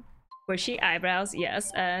 Bushy eyebrows,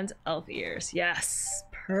 yes, and elf ears, yes.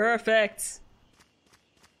 Perfect.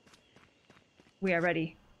 We are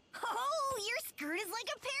ready. Oh, your skirt is like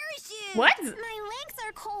a parachute. What? My legs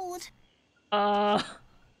are cold.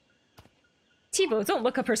 Tivo, don't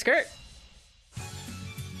look up her skirt.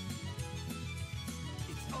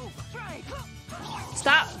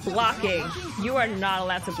 Stop blocking. You are not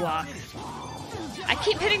allowed to block. I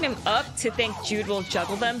keep hitting them up to think Jude will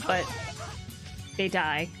juggle them, but they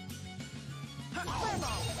die.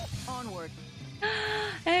 Onward.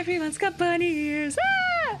 Everyone's got bunny ears.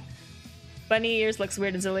 Ah! Bunny ears looks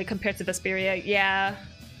weird in Xillia compared to Vesperia. Yeah,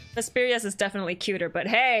 Vesperia's is definitely cuter, but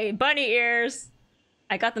hey, bunny ears!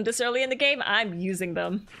 I got them this early in the game, I'm using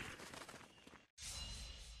them.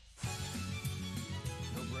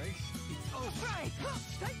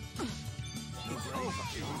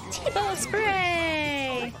 T-ball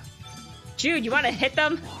spray! Jude, you want to hit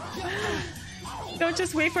them? Don't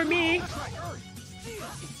just wait for me.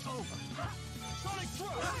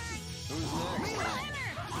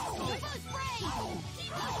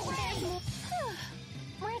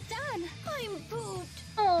 We're done. I'm pooped.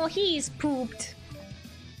 Oh, he's pooped.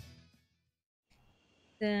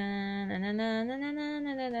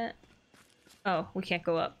 Oh, we can't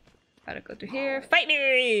go up. Gotta go through here. Fight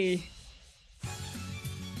me!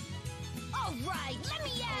 All right, let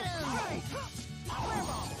me at him.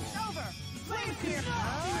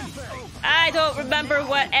 I don't remember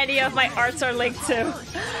what any of my arts are linked to.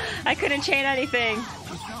 I couldn't chain anything.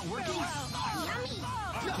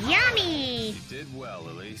 Yummy! You did well,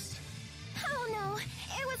 Elize. Oh no,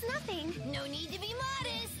 it was nothing. No need to be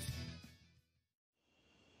modest.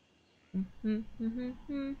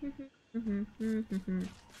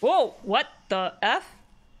 Whoa, what the F?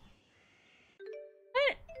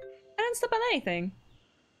 I didn't step on anything.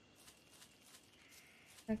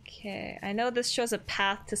 Okay, I know this shows a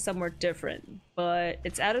path to somewhere different, but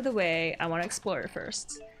it's out of the way. I want to explore it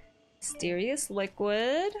first. Mysterious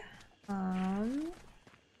liquid.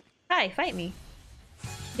 Hi, fight me.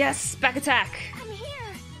 Yes, back attack. I'm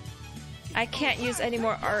here. I can't use any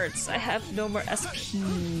more arts. I have no more SP.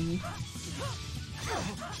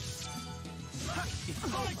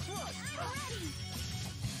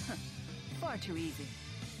 Far too easy.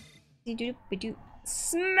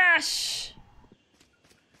 Smash!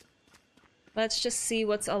 Let's just see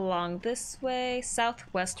what's along this way.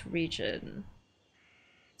 Southwest region.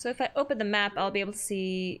 So if I open the map, I'll be able to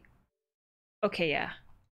see... Okay, yeah.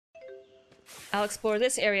 I'll explore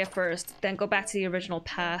this area first, then go back to the original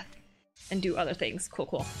path and do other things. Cool,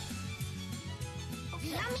 cool.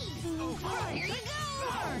 Here you go.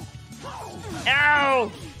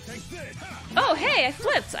 Ow! Oh, hey, I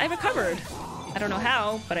flipped. I recovered. I don't know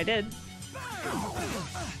how, but I did.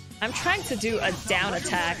 I'm trying to do a down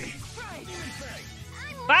attack.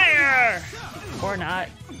 Fire! Or not.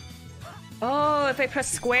 Oh, if I press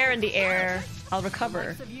square in the air, I'll recover. The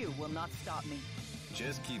likes of you will not stop me.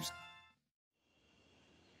 Just keeps.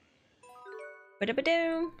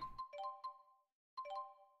 Ba-da-ba-doom.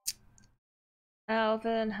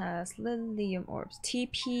 Alvin has Lilium orbs.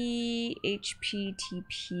 TP, HP,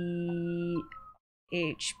 TP,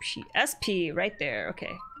 HP, SP, right there.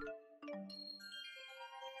 Okay.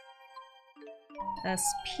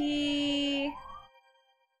 SP.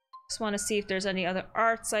 Just want to see if there's any other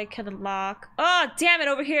arts I can unlock. Oh, damn it,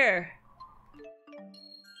 over here!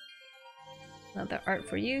 Another art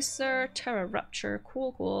for you, sir. Terra Rupture.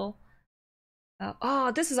 Cool, cool.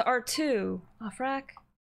 Oh, this is art too. Oh, frack.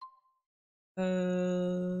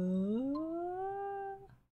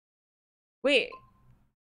 Wait.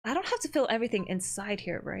 I don't have to fill everything inside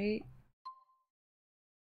here, right?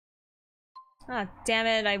 Ah, damn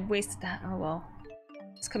it, I wasted that. Oh well.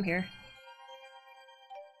 Let's come here.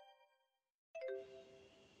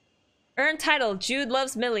 Earn title, Jude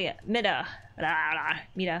loves Mida.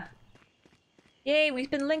 Mida. Yay, we've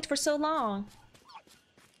been linked for so long.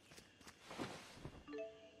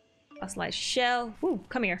 Fossilized shell. Woo,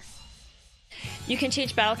 come here. You can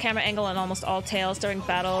change battle camera angle on almost all tails during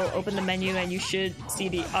battle. Open the menu and you should see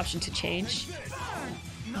the option to change.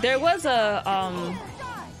 There was a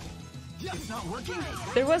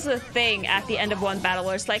thing at the end of one battle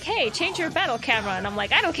where it's like, hey, change your battle camera, and I'm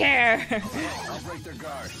like, I don't care.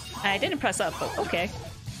 I didn't press up, but okay.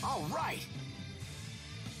 All right.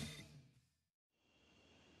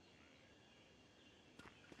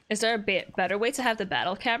 Is there a better way to have the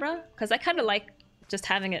battle camera? Because I kind of like just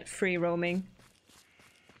having it free roaming.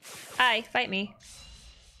 Hi, fight me.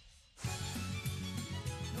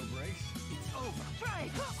 No breaks. It's over.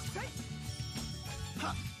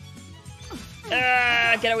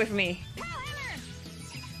 Get away from me.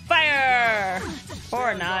 Fire!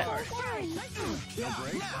 Or not. No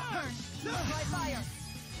breaks.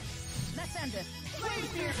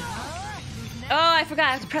 Oh, I forgot.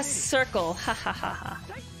 I have to press circle. Ha ha ha ha.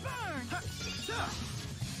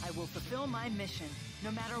 I will fulfill my mission,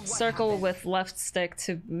 no matter what. Circle happens. with left stick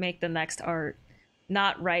to make the next art,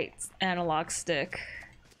 not right analog stick.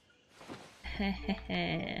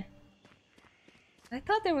 I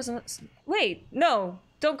thought there was a... Wait, no!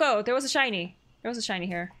 Don't go! There was a shiny. There was a shiny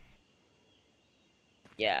here.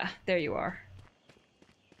 Yeah, there you are.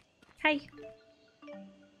 Hi!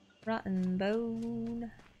 Rotten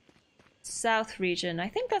Bone. South region. I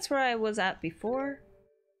think that's where I was at before.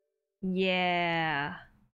 Yeah.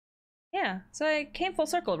 Yeah, so I came full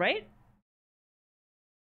circle, right?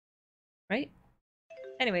 Right?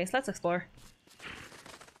 Anyways, let's explore.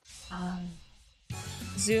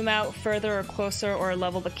 Zoom out further or closer, or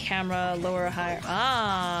level the camera lower or higher.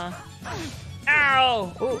 Ah!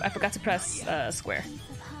 Ow! Ooh, I forgot to press square.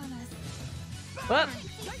 Whoop!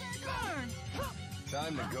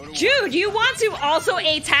 Time to go to Jude, you want to also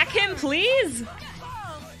attack him, please?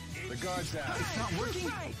 the guard's out. It's not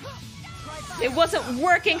working. It wasn't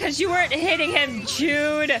working because you weren't hitting him,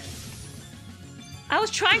 Jude! I was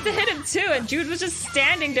trying to hit him too, and Jude was just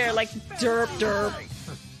standing there like derp derp.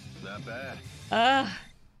 Not bad.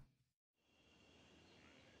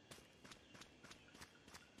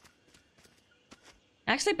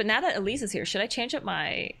 Actually, but now that Elize is here, should I change up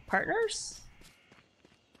my partners?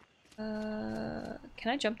 Can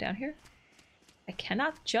I jump down here? I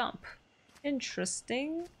cannot jump.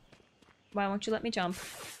 Interesting. Why won't you let me jump?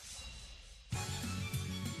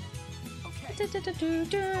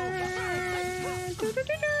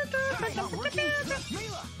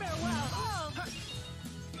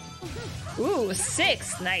 Ooh,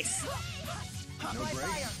 6! Nice. No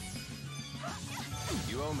breaks.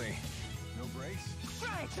 You owe me. No breaks.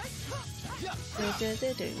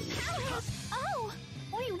 Oh,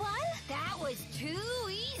 we won? That was too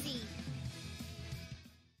easy.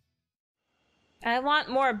 I want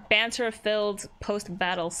more banter-filled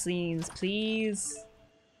post-battle scenes, please.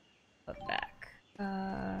 Put back.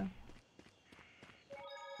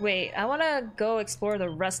 Wait, I want to go explore the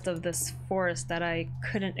rest of this forest that I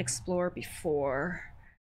couldn't explore before.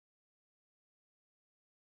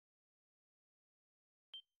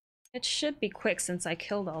 It should be quick since I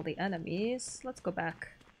killed all the enemies. Let's go back.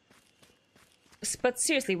 But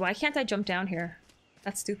seriously, why can't I jump down here?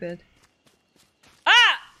 That's stupid.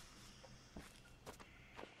 Ah!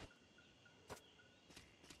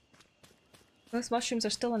 Those mushrooms are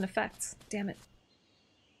still in effect. Damn it.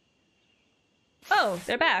 Oh,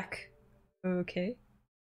 they're back. Okay.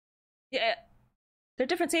 Yeah. They're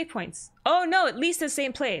different save points. Oh no, at least the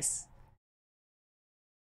same place.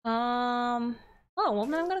 Oh, well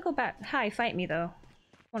then I'm gonna go back. Hi, fight me though.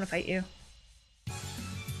 I wanna fight you.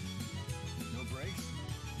 No breaks.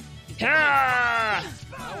 Ah!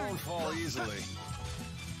 I won't fall easily.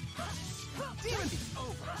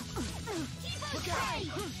 Look out!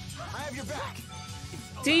 I have your back.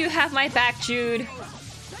 Do you have my back, Jude?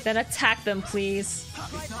 Then attack them, please.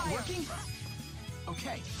 It's not working.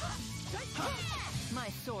 Okay. My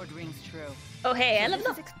sword rings true. Oh hey, I love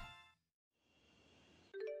the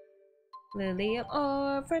Lily of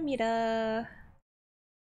Ore for Mida.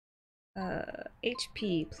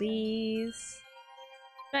 HP, please.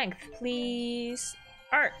 Strength, please.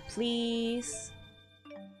 Art, please.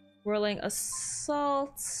 Whirling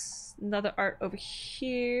Assault. Another art over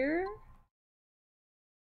here.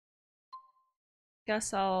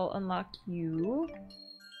 Guess I'll unlock you.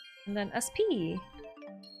 And then SP.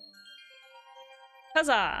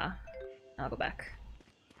 Huzzah! I'll go back.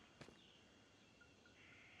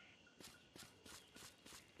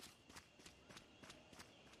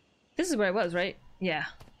 This is where I was, right? Yeah.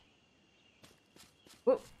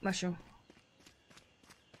 Whoa, mushroom.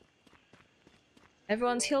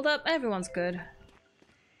 Everyone's healed up, everyone's good.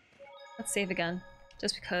 Let's save again,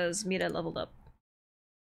 just because Mita leveled up.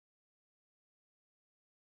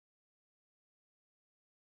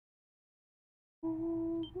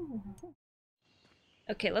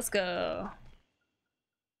 Okay, let's go.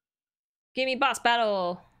 Give me boss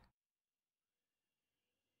battle!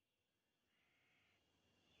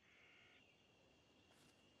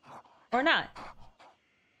 Or not.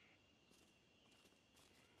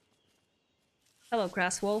 Hello,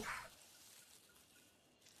 Grass Wolf.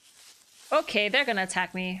 Okay, they're gonna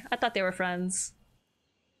attack me. I thought they were friends.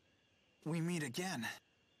 We meet again.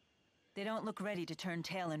 They don't look ready to turn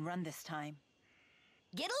tail and run this time.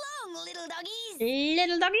 Get along, little doggies!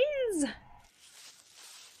 Little doggies!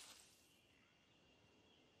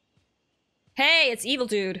 Hey, it's Evil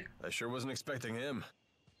Dude. I sure wasn't expecting him.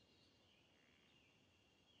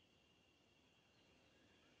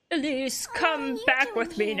 Elize, come back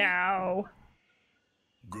with me now.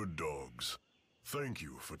 Good dogs. Thank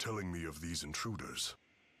you for telling me of these intruders.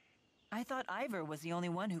 I thought Ivor was the only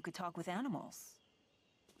one who could talk with animals.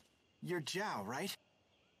 You're Zhao, right?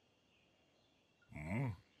 Hmm?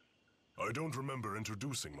 I don't remember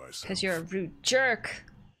introducing myself. Because you're a rude jerk.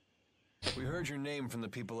 We heard your name from the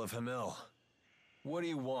people of Hamil. What do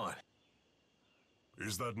you want?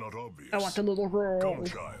 Is that not obvious? I want the little girl. Come,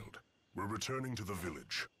 child. We're returning to the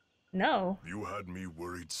village. No. You had me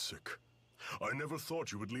worried sick. I never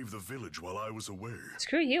thought you would leave the village while I was away.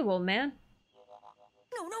 Screw you, old man.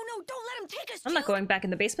 No, don't let him take us. I'm not going back in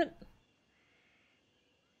the basement.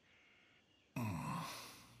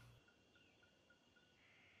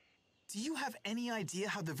 Do you have any idea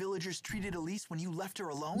how the villagers treated Elize when you left her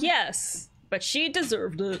alone? Yes, but she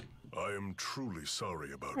deserved it. I am truly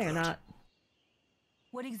sorry about No, that. you're not.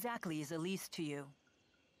 What exactly is Elize to you?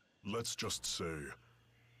 Let's just say,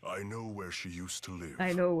 I know where she used to live.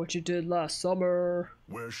 I know what you did last summer.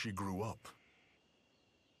 Where she grew up.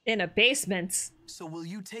 In a basement. So will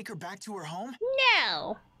you take her back to her home?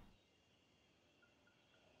 No!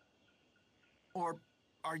 Or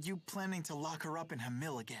are you planning to lock her up in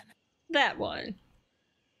Hamil again? That one.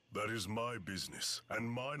 That is my business, and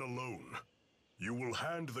mine alone. You will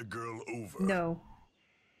hand the girl over. No.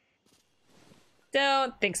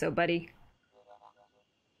 Don't think so, buddy.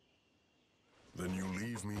 Then you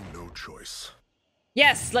leave me no choice.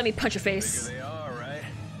 Yes, let me punch your face. Bigger they are, right?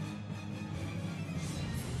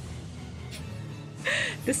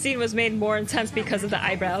 This scene was made more intense because of the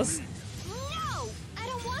eyebrows. No! I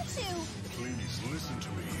don't want to! Please listen to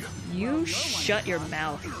me. You shut your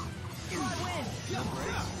mouth.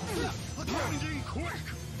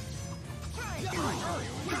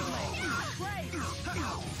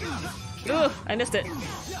 Ugh, I missed it.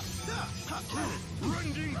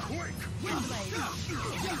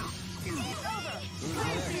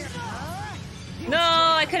 No,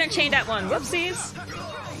 I couldn't chain that one. Whoopsies.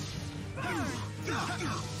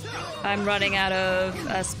 I'm running out of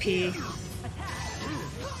SP.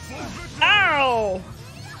 Ow!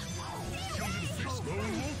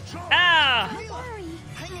 Ah!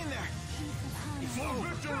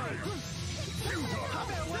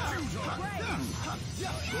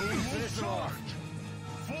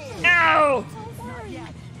 Ow!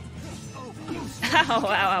 Ow, ow,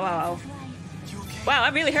 ow, ow. Wow,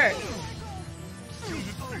 I'm really hurt.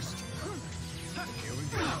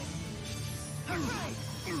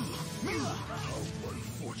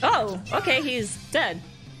 Oh, okay, he's dead.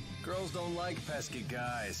 Girls don't like pesky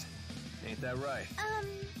guys. Ain't that right?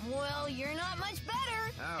 Well, you're not much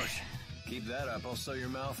better. Ouch. Keep that up, I'll sew your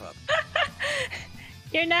mouth up.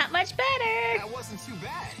 You're not much better. That wasn't too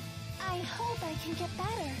bad. I hope I can get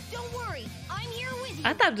better. Don't worry, I'm here with you.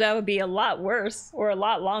 I thought that would be a lot worse or a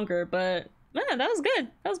lot longer, but man, that was good.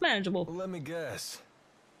 That was manageable. Well, let me guess.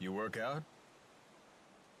 You work out?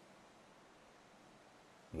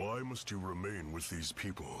 Why must you remain with these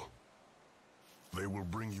people? They will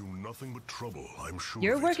bring you nothing but trouble, I'm sure.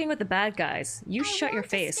 You're of it. working with the bad guys. You shut your I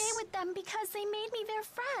want face. to stay with them because they made me their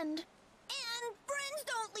friend. And friends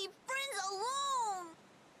don't leave friends alone.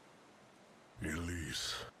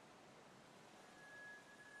 Elize.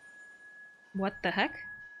 What the heck?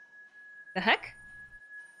 The heck?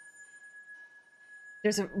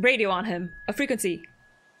 There's a radio on him. A frequency.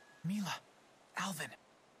 Mila, Alvin.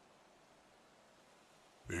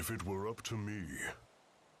 If it were up to me,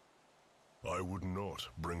 I would not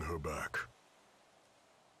bring her back.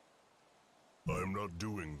 I'm not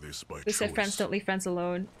doing this by Who choice. said friends don't leave friends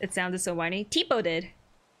alone? It sounded so whiny. Tipo did.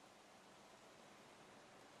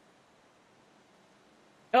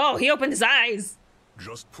 Oh, he opened his eyes.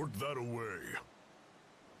 Just put that away.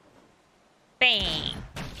 Bang.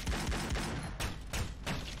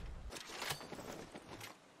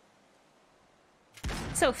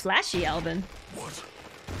 So flashy, Alvin. What?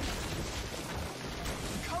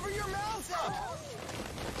 Cover your mouths up!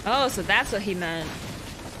 Oh, so that's what he meant.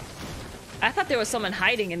 I thought there was someone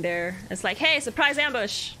hiding in there. It's like, hey, surprise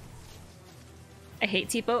ambush. I hate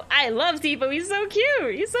Tipo. I love Tipo. He's so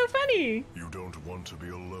cute. He's so funny. You don't want to be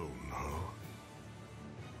alone, huh?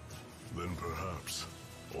 Then perhaps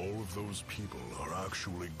all of those people are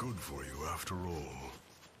actually good for you after all.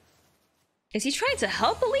 Is he trying to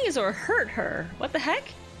help Elize or hurt her? What the heck?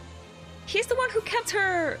 He's the one who kept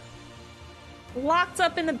her locked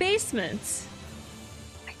up in the basement.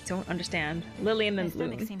 I don't understand. Lilium My and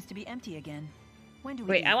stomach Bloom. seems to be empty again. When do we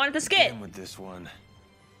Wait, eat? I wanted the skit. Again with this one.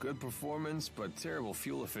 Good performance, but terrible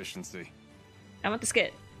fuel efficiency. I want the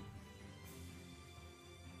skit.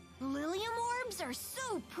 Lilium orbs are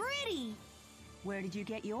so pretty. Where did you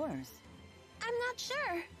get yours? I'm not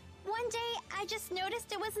sure. One day, I just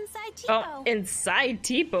noticed it was inside Oh, Tipo. inside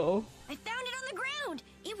Tipo. I found it on the ground.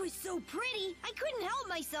 It was so pretty, I couldn't help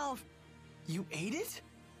myself. You ate it?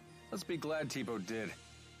 Let's be glad Tipo did.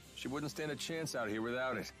 She wouldn't stand a chance out here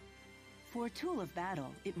without it. For a tool of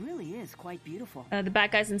battle, it really is quite beautiful. The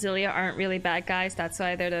bad guys in Xillia aren't really bad guys. That's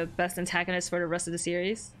why they're the best antagonists for the rest of the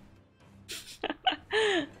series.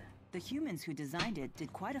 The humans who designed it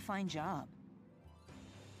did quite a fine job.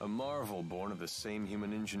 A marvel born of the same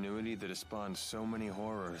human ingenuity that has spawned so many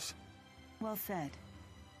horrors. Well said.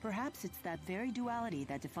 Perhaps it's that very duality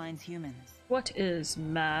that defines humans. What is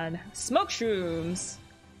mad? Smoke shrooms.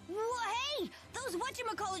 Well, hey, those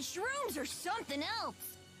whatchamacallit shrooms are something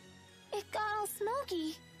else. It got all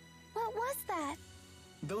smoky. What was that?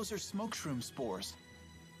 Those are smoke shroom spores.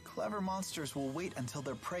 Clever monsters will wait until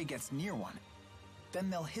their prey gets near one. Then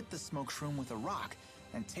they'll hit the smoke shroom with a rock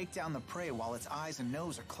and take down the prey while its eyes and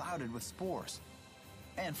nose are clouded with spores.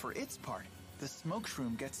 And for its part, the smoke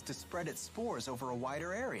shroom gets to spread its spores over a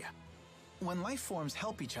wider area. When life forms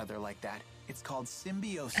help each other like that, it's called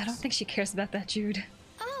symbiosis. I don't think she cares about that, Jude.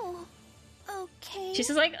 Oh, okay. She's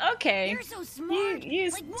just like, okay. You're so smart. You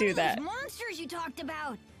like one do of that. those monsters you talked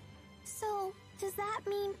about. So, does that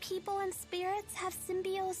mean people and spirits have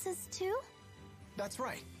symbiosis too? That's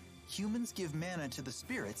right. Humans give mana to the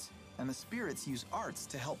spirits, and the spirits use arts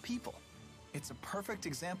to help people. It's a perfect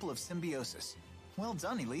example of symbiosis. Well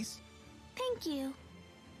done, Elize. Thank you.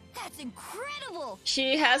 That's incredible.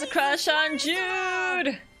 She has a crush on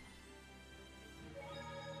Jude!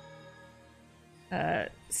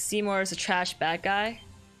 Seymour is a trash bad guy.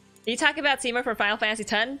 Are you talking about Seymour from Final Fantasy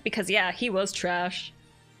X? Because yeah, he was trash.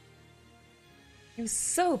 He was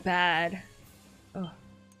so bad. Oh.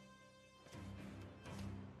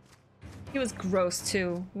 He was gross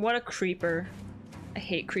too. What a creeper. I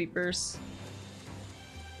hate creepers.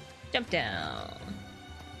 Jump down.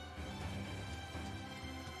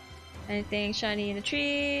 Anything shiny in the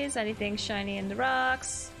trees? Anything shiny in the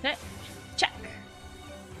rocks? Nah. Check.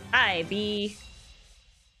 Ivy.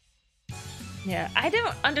 Yeah, I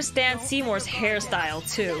don't understand Seymour's hairstyle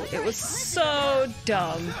too. It was so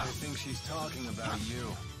dumb. I think she's talking about you.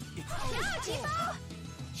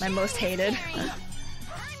 My most hated. I'm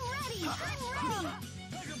ready.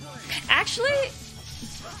 Actually,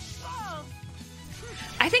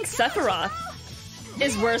 I think Sephiroth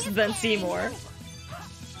is worse than Seymour.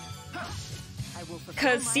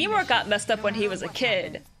 Because Seymour got messed up when he was a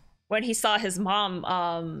kid. When he saw his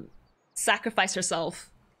mom sacrifice herself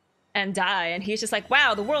and die. And he's just like,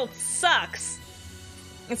 wow, the world sucks.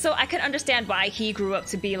 And so I can understand why he grew up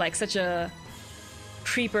to be like such a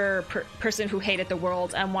creeper person who hated the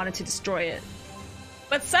world and wanted to destroy it.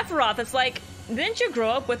 But Sephiroth, it's like, didn't you grow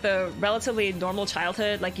up with a relatively normal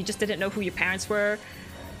childhood? Like, you just didn't know who your parents were?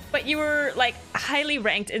 But you were, like, highly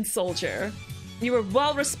ranked in soldier. You were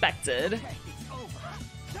well respected.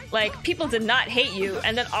 Like, people did not hate you,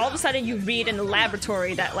 and then all of a sudden you read in the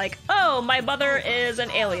laboratory that, like, oh, my mother is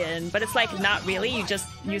an alien. But it's like, not really, you just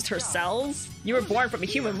used her cells. You were born from a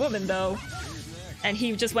human woman, though. And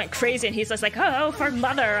he just went crazy, and he's just like, oh, her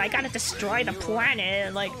mother, I gotta destroy the planet.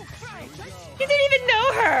 And, like, he didn't even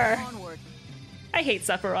know her! I hate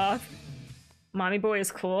Sephiroth. Mommy boy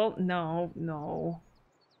is cool. No, no.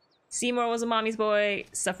 Seymour was a mommy's boy.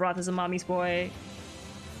 Sephiroth is a mommy's boy.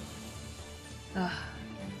 Ugh.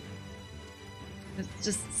 It's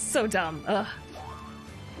just so dumb. Ugh.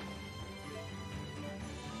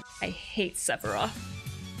 I hate Sephiroth.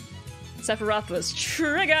 Sephiroth was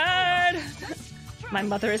triggered! My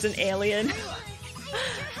mother is an alien.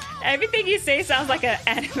 Everything you say sounds like an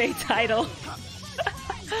anime title.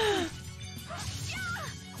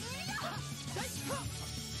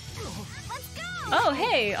 Oh,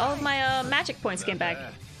 hey! All of my magic points came back.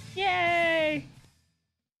 Yay!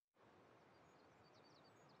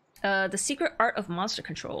 The secret art of monster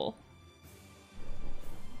control.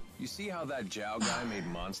 You see how that Zhao guy made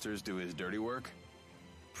monsters do his dirty work?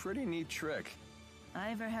 Pretty neat trick.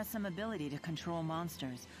 Ivor has some ability to control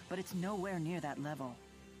monsters, but it's nowhere near that level.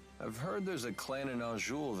 I've heard there's a clan in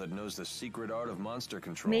Anjou that knows the secret art of monster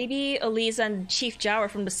control. Maybe Elize and Chief Zhao are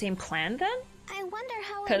from the same clan then? I wonder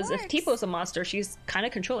how it Because works. if Teepo's a monster, she's kind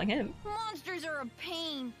of controlling him. Monsters are a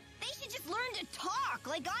pain. They should just learn to talk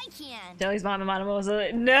like I can. Jelly's mom and Monomo was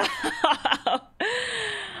a... No!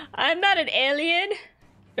 I'm not an alien!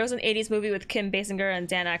 There was an 80s movie with Kim Basinger and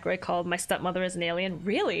Dan Aykroyd called My Stepmother is an Alien.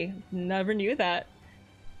 Really? Never knew that.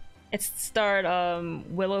 It starred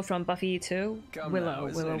Willow from Buffy too. Come Willow, now,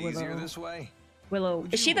 isn't it easier this way? Willow.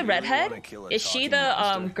 Would Is she you the really redhead? wanna kill a Is she talking the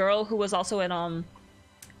monster? girl who was also in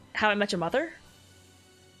How I Met Your Mother?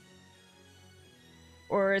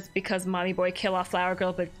 Or it's because Mommy Boy kill off Flower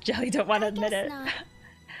Girl, but Jelly don't want to admit it.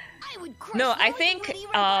 I would crush No, I those think woody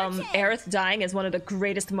repartee. Aerith dying is one of the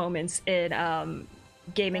greatest moments in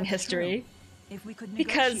gaming history. If we could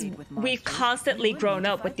Because negotiate with we've monsters, constantly we wouldn't grown need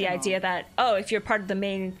to up with fight the them idea all. that, oh, if you're part of the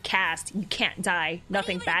main cast, you can't die.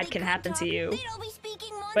 Nothing Even if bad they can could happen to talk, you. they'd all be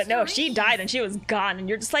speaking But no, she monsterese. died and she was gone, and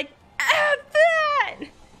you're just like, ah, that!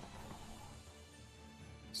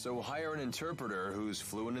 So hire an interpreter who's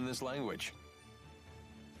fluent in this language.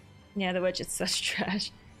 Yeah, the witch is such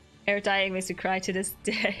trash. Aerith dying makes me cry to this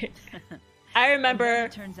day. I remember And then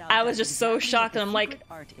it turns out I was that's just so exactly what shocked, the and I'm like, secret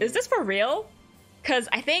art is is. this for real? Because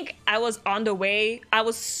I think I was on the way, I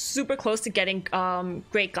was super close to getting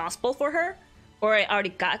Great Gospel for her, or I already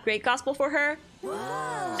got Great Gospel for her,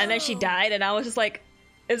 and then she died, and I was just like,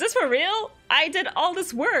 is this for real? I did all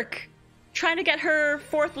this work trying to get her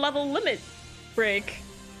 4th level limit break,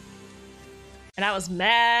 and I was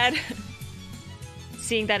mad.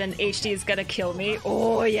 Seeing that in HD is gonna kill me.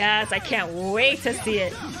 Oh yes, I can't wait to see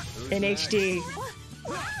it in HD.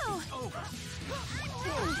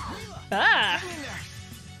 Ah!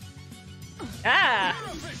 Ah!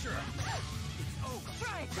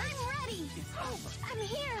 Right, I'm ready. I'm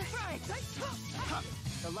here.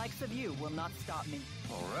 The likes of you will not stop me.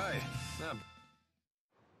 All right.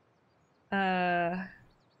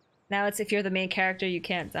 Now it's if you're the main character, you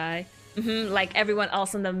can't die. Like everyone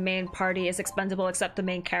else in the main party is expendable except the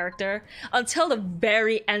main character. Until the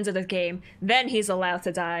very end of the game, then he's allowed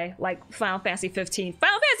to die. Like Final Fantasy 15.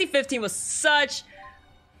 Final Fantasy 15 was such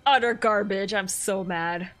utter garbage. I'm so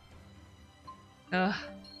mad. Ugh.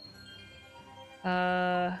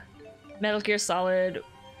 Metal Gear Solid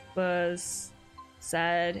was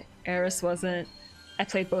sad. Aris wasn't. I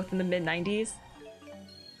played both in the mid-90s.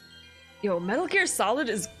 Yo, Metal Gear Solid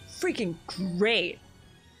is freaking great.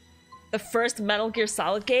 The first Metal Gear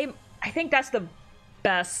Solid game, I think that's the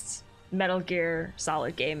best Metal Gear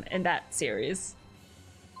Solid game in that series.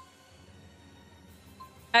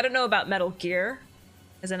 I don't know about Metal Gear,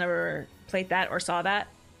 as I never played that or saw that.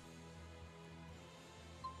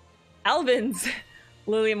 Alvin's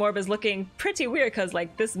Lily Morb is looking pretty weird because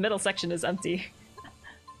like this middle section is empty.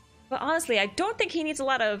 But honestly, I don't think he needs a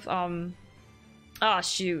lot of oh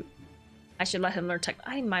shoot. I should let him learn tech.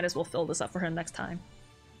 I might as well fill this up for him next time.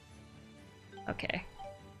 Okay.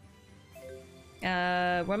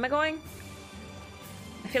 Where am I going?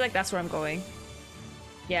 I feel like that's where I'm going.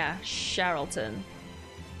 Yeah, Charlton.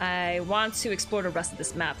 I want to explore the rest of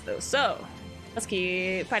this map though, so let's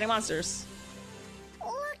keep fighting monsters.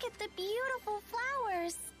 Look at the beautiful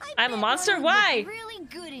flowers. I'm a monster? Look Why? really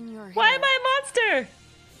good in your Why hair. am I a monster?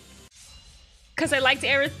 Because I liked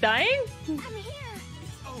Aerith dying? I'm here.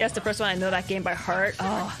 Yes, the first one, I know that game by heart.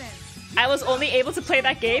 Oh. I was only able to play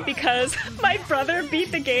that game because my brother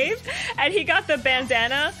beat the game and he got the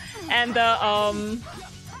bandana and the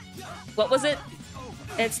what was it?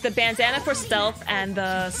 It's the bandana for stealth and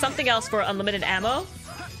the something else for unlimited ammo.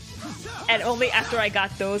 And only after I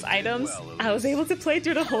got those items, I was able to play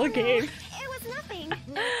through the whole game. It was nothing.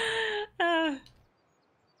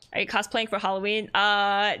 Are you cosplaying for Halloween?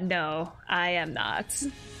 No, I am not.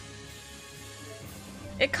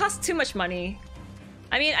 It costs too much money.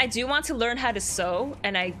 I mean, I do want to learn how to sew,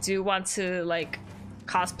 and I do want to, like,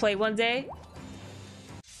 cosplay one day.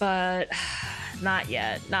 But not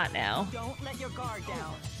yet. Not now. Don't let your guard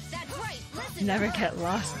down. That's right. Listen. Never get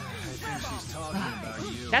lost.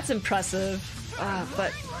 That's impressive.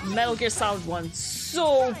 But Metal Gear Solid 1,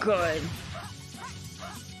 so good.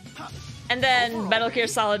 And then Metal Gear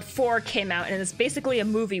Solid 4 came out, and it's basically a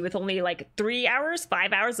movie with only like 3 hours,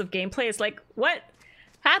 5 hours of gameplay. It's like, what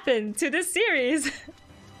happened to this series?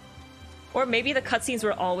 Or maybe the cutscenes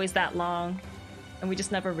were always that long, and we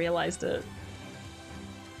just never realized it.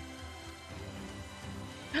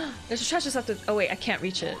 There's a treasure stuff to— oh wait, I can't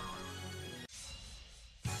reach it.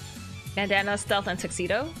 Bandana, stealth, and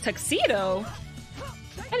tuxedo? Tuxedo?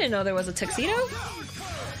 I didn't know there was a tuxedo.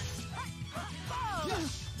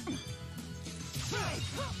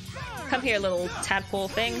 Come here, little tadpole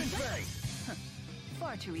thing.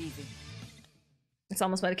 Far too easy. It's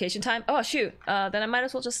almost medication time. Oh shoot, then I might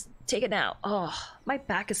as well just take it now. Oh, my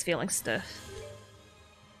back is feeling stiff.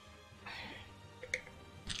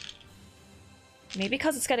 Maybe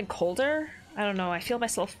because it's getting colder? I don't know, I feel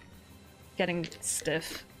myself getting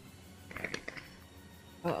stiff.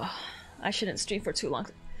 Oh, I shouldn't stream for too long.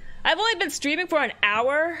 I've only been streaming for an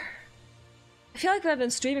hour? I feel like I've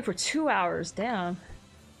been streaming for 2 hours, damn.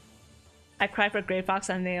 I cried for Grey Fox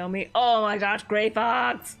and Naomi. Oh my gosh, Grey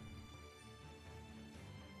Fox!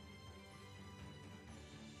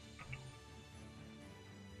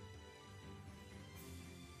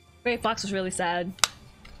 Grey Fox was really sad.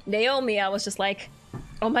 Naomi, I was just like,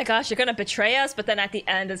 oh my gosh, you're gonna betray us? But then at the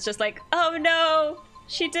end, it's just like, oh no,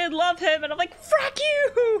 she did love him. And I'm like, frack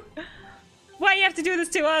you! Why do you have to do this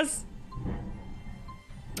to us?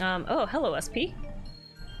 Oh, hello, SP.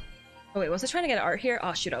 Oh wait, was I trying to get art here?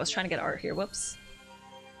 Oh shoot, I was trying to get art here, whoops.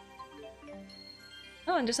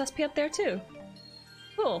 Oh, and there's SP up there too.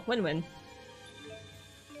 Cool, win-win.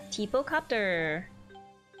 Tipo-copter.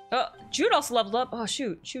 Oh, Jude also leveled up. Oh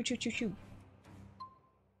shoot, shoot.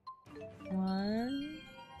 1,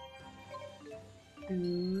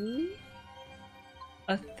 2,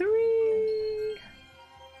 a 3,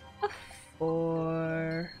 a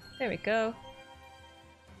 4. There we go.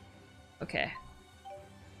 Okay.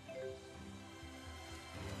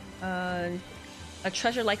 A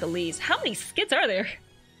treasure like Elize. How many skits are there?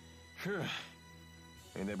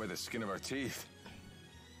 Ain't that by the skin of our teeth?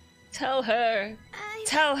 Tell her.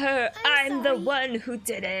 Tell her I'm the one who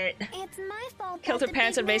did it. It's my fault. Killed her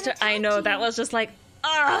parents and raised her. I know, that was just like,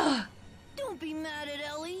 ah. Don't be mad at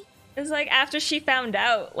Ellie. It's like after she found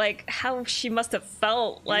out, like how she must have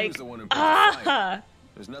felt, like, He was the one who put the fight.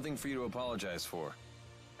 There's nothing for you to apologize for.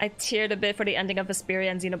 I teared a bit for the ending of Vesperia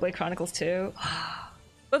and Xenoblade Chronicles 2.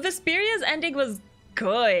 But Vesperia's ending was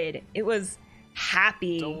good. It was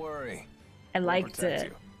happy. Don't worry. I liked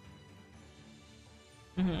it.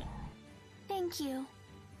 Thank you.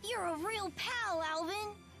 You're a real pal,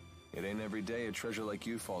 Alvin. It ain't every day a treasure like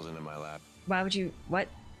you falls into my lap. Why would you— what?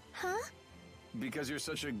 Huh? Because you're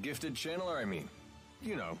such a gifted channeler, I mean.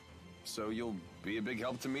 You know, so you'll be a big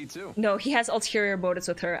help to me too. No, he has ulterior motives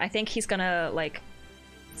with her. I think he's gonna, like,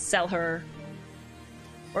 sell her.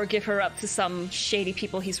 Or give her up to some shady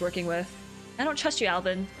people he's working with. I don't trust you,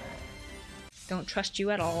 Alvin. Don't trust you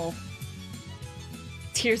at all.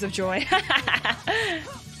 Tears of joy.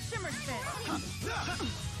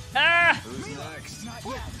 Ah! Who's next?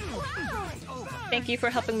 Thank you for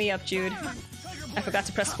helping me up, Jude. I forgot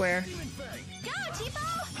to press square. Go, Tipo!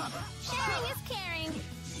 Sharing is caring.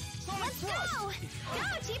 Let's go! Go,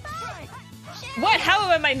 Tipo! What? How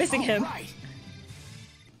am I missing him?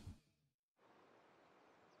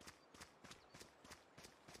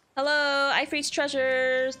 Hello, iFreeze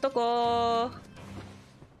treasures. Doko.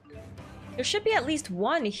 There should be at least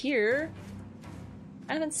one here.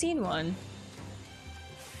 I haven't seen one.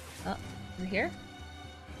 Oh, is it here?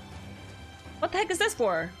 What the heck is this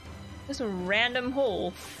for? This a random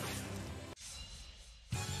hole.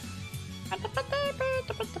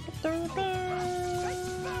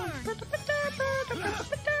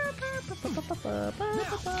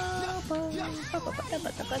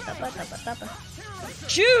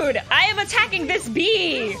 Jude, I am attacking this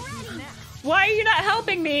bee! Why are you not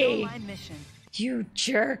helping me? You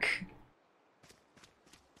jerk.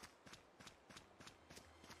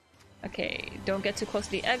 Okay, don't get too close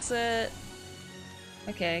to the exit.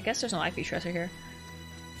 Okay, I guess there's no IP treasure here.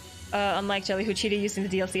 Unlike Jelly, who cheated using the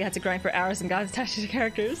DLC, had to grind for hours and got attached to the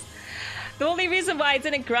characters. The only reason why I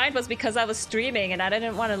didn't grind was because I was streaming and I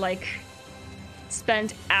didn't want to, like,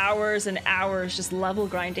 spend hours and hours just level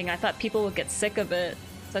grinding. I thought people would get sick of it,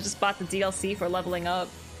 so I just bought the DLC for leveling up.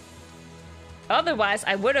 Otherwise,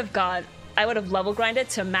 I would have level grinded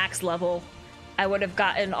to max level I would have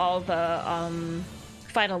gotten all the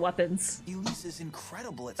final weapons. Elize is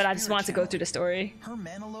incredible at But I just spirit wanted to go channeling. through the story. Her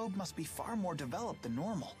mana lobe must be far more developed than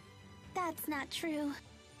normal. That's not true.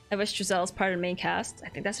 I wish Driselle's part of the main cast. I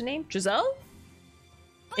think that's her name. Driselle?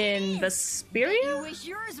 In You Vesperia? wish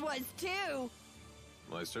yours was too.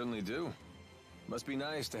 Well, I certainly do. Must be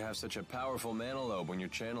nice to have such a powerful mana lobe when you're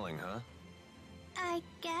channeling, huh? I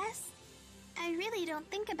guess. I really don't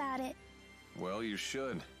think about it. Well, you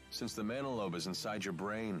should, since the mana lobe is inside your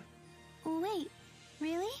brain. Wait,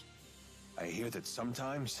 really? I hear that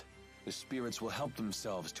sometimes the spirits will help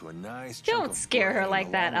themselves to a nice chunk Don't of scare her brain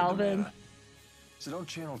like that, along with the Alvin. mana. So don't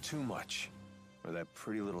channel too much, or that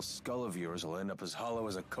pretty little skull of yours will end up as hollow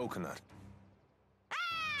as a coconut.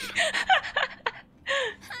 I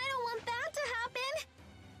don't want that to happen.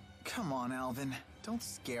 Come on, Alvin. Don't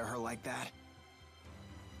scare her like that.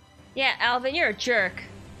 Yeah, Alvin, you're a jerk.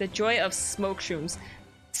 The joy of smoke shrooms.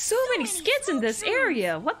 So many skits in this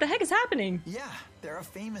area. What the heck is happening? Yeah, they're a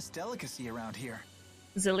famous delicacy around here.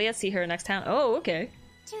 Xillia, see her next town. Oh, okay.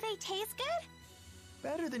 Do they taste good?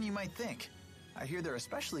 Better than you might think. I hear they're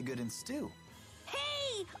especially good in stew.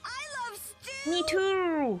 Hey, I love stew. Me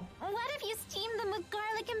too. What if you steam them with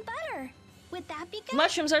garlic and butter? Would that be good?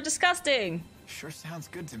 Mushrooms are disgusting. Sure sounds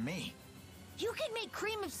good to me. You could make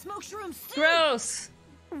cream of smoked shrooms too. Gross.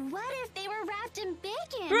 What if they were wrapped in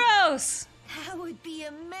bacon? Gross. That would be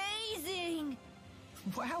amazing.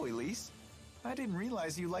 Wow, Elize. I didn't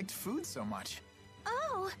realize you liked food so much.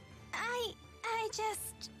 Oh, I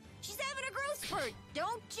just... She's having a growth spurt.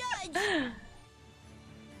 Don't judge.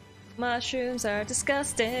 Mushrooms are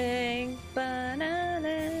disgusting.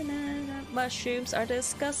 Banana. Mushrooms are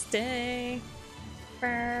disgusting.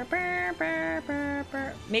 Brr, brr, brr, brr,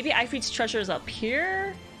 brr. Maybe Ifrit's treasure is up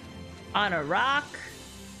here? On a rock?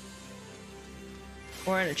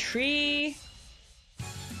 Or in a tree?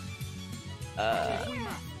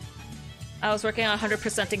 I was working on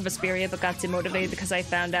 100%ing Vesperia but got demotivated because I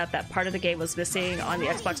found out that part of the game was missing on the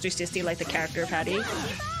Xbox 360, like the character Patty.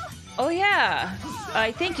 Oh yeah!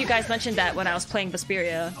 I think you guys mentioned that when I was playing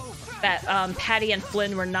Vesperia, that Patty and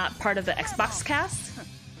Flynn were not part of the Xbox cast.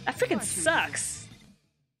 That freaking sucks.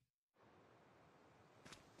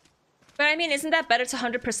 But I mean, isn't that better to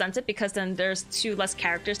 100% it because then there's 2 less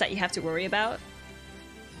characters that you have to worry about?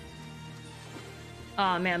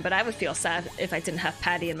 Oh man, but I would feel sad if I didn't have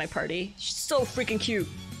Patty in my party. She's so freaking cute.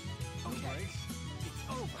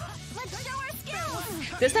 Let's show our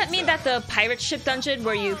skills. Does that mean that the pirate ship dungeon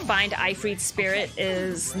where you find Ifrit's spirit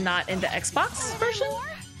is not in the Xbox version?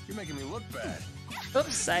 You're making me look bad.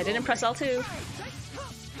 Oops, I didn't press L2.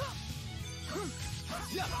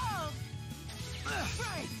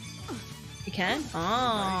 You can?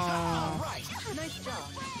 Oh. Nice job.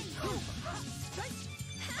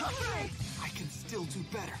 I can still do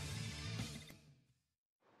better.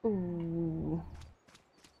 Ooh.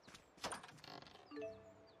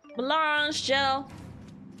 Melange gel.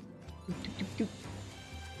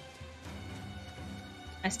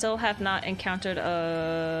 I still have not encountered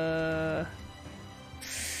an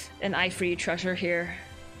Ifrit treasure here.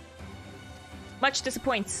 Much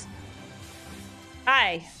disappoints.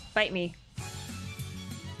 Hi, bite me.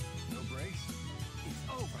 No breaks? It's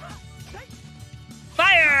over.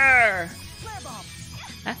 Fire!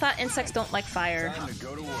 I thought insects don't like fire. Time to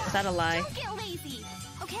go to work. Is that a lie? Don't get lazy,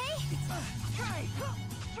 okay?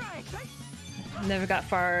 Never got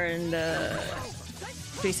far in the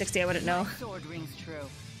 360, I wouldn't know. Sword rings true.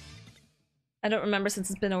 I don't remember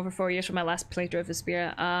since it's been over 4 years from my last playthrough of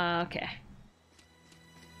Vesperia. Okay.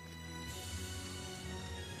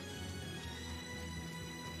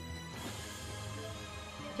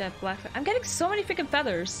 Jet black. I'm getting so many freaking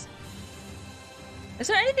feathers. Is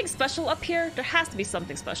there anything special up here? There has to be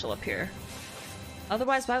something special up here.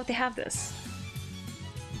 Otherwise, why would they have this?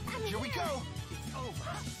 Here we go.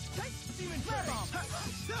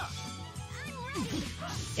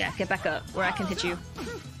 Yeah, get back up where I can hit you.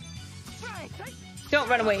 Don't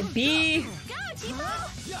run away, bee! Go, Tipo!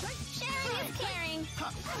 Sharing is caring.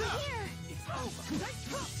 Here.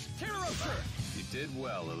 You did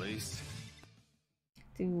well, Elize.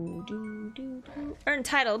 Earn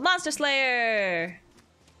title, Monster Slayer!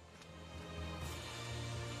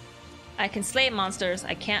 I can slay monsters,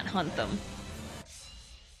 I can't hunt them.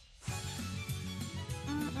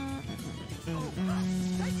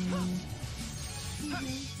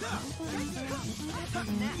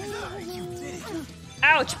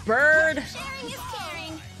 Ouch, bird! Sharing is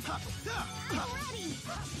caring. I'm ready.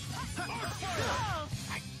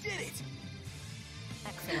 I did it.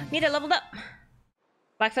 Excellent. Need it leveled up.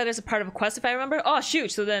 Black Feather's a part of a quest if I remember. Oh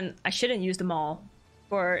shoot, so then I shouldn't use them all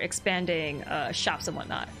for expanding shops and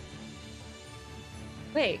whatnot.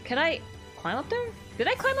 Wait, can I climb up there? Did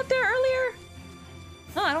I climb up there earlier?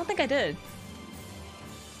 No, I don't think I did.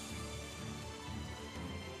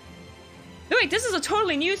 Wait, this is a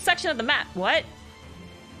totally new section of the map. What?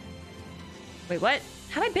 Wait, what?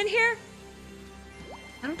 Have I been here?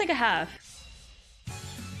 I don't think I have.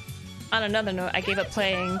 On another note, I gave up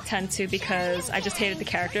playing 10-2 because I just hated the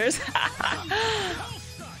characters.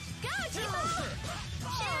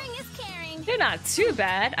 They're not too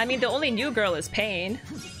bad. I mean, the only new girl is Pain.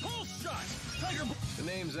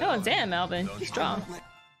 Oh, damn, Alvin. He's strong.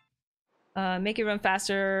 Make it run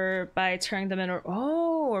faster by turning them in,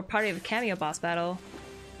 or part of a cameo boss battle.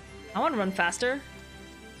 I want to run faster.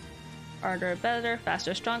 Harder, better,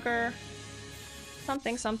 faster, stronger.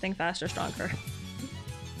 Something, something, faster, stronger.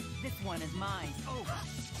 This one is mine.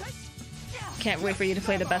 Can't wait for you to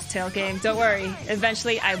play the best Tail game. Don't worry,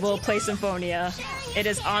 eventually I will play Symphonia. It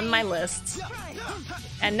is on my list.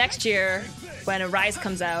 And next year, when Arise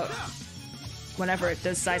comes out, whenever it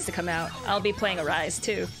decides to come out, I'll be playing Arise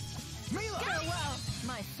too.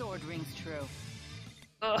 My sword rings true.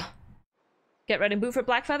 Ugh. Get ready to move for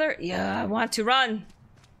Blackfeather? Yeah, I want to run.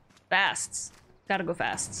 Fast. Gotta go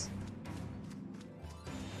fast.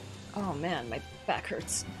 Oh man, my back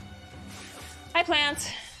hurts. Hi,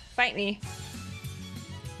 plant. Fight me.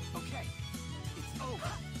 Okay, it's over.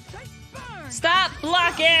 Stop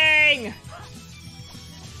blocking!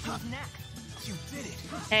 Who's next? You did it.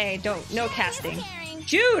 Hey, no casting.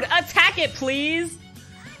 Jude, attack it, please!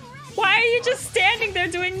 Why are you just standing there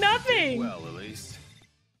doing nothing? Well, Elise.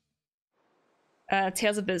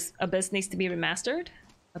 Tales of Abyss needs to be remastered.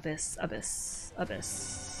 Abyss.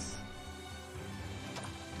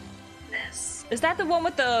 Is that the one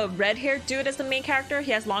with the red-haired dude as the main character?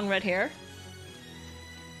 He has long red hair.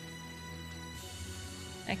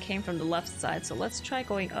 I came from the left side, so let's try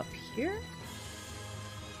going up here.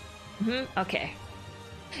 Okay.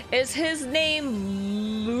 Is his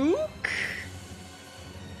name Luke?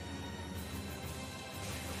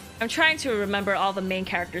 I'm trying to remember all the main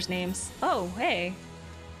characters' names. Oh, hey.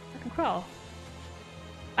 I can crawl.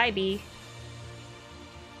 Bye, bee.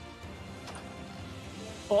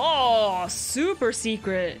 Oh, super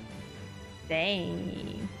secret.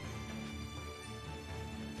 Dang.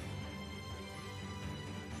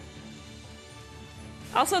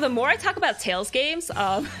 Also, the more I talk about Tales games,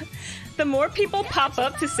 the more people pop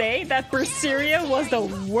up to say that Berseria was the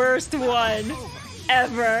worst one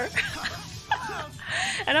ever.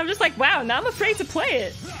 And I'm just like, wow, now I'm afraid to play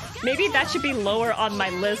it. Maybe that should be lower on my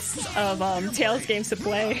list of Tales games to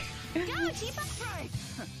play.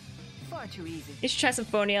 Far too easy. You should try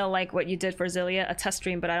Symphonia like what you did for Xillia, a test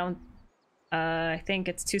stream, but I don't... I think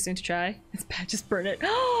it's too soon to try. It's bad, just burn it.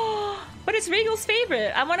 But it's Regal's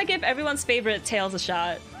favorite! I want to give everyone's favorite Tales a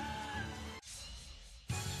shot.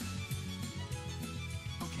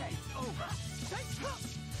 Okay, it's over.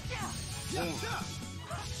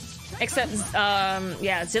 Except,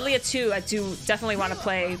 yeah, Xillia 2 I do definitely want to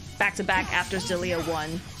play back-to-back after Xillia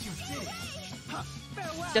 1.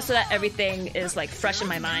 Just so that everything is, like, fresh in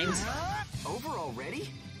my mind. Over already?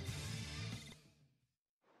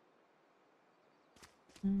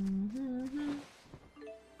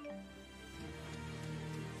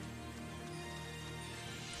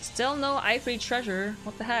 Still no ivory treasure.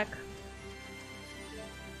 What the heck?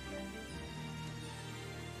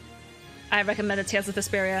 I recommended Tales of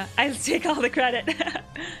Vesperia. I take all the credit.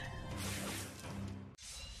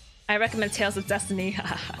 I recommend Tales of Destiny.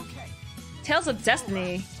 Tales of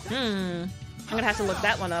Destiny? I'm gonna have to look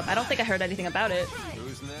that one up. I don't think I heard anything about it.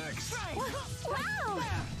 Who's next?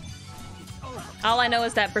 All I know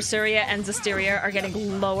is that Berseria and Zestiria are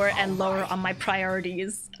getting lower and lower on my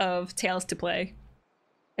priorities of Tales to play.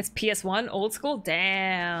 It's PS1? Old school?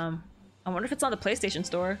 Damn. I wonder if it's on the PlayStation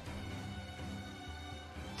Store.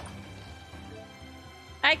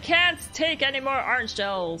 I can't take any more orange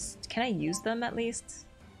shells. Can I use them at least?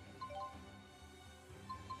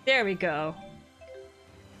 There we go.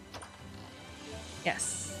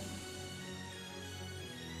 Yes.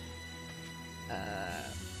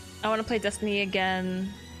 I want to play Destiny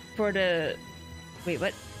again for the... Wait,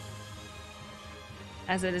 what?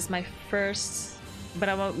 As it is my first... But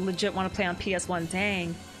I won't legit want to play on PS1.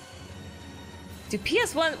 Dang. Do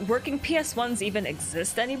working PS1s even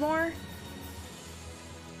exist anymore?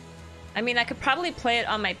 I mean, I could probably play it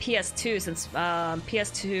on my PS2 since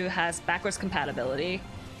PS2 has backwards compatibility.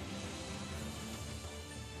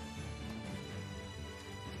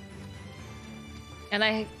 And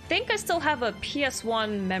I think I still have a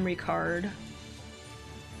PS1 memory card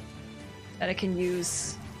that I can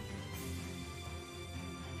use.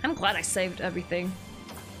 I'm glad I saved everything.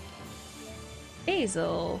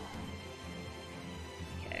 Hazel.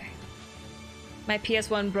 My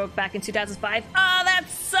PS1 broke back in 2005. Oh, that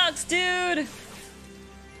sucks, dude!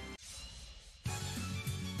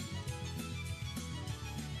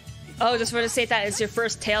 Oh, just for to say that it's your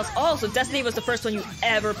first Tales. Oh, so Destiny was the first one you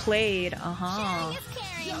ever played. Uh-huh.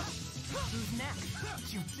 Who's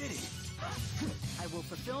next? You did it. I will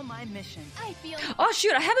fulfill my mission. I feel Oh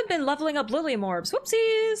shoot, I haven't been leveling up Lilium Orbs.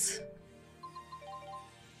 Whoopsies!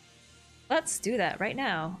 Let's do that right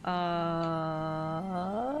now.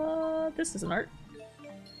 This is an art.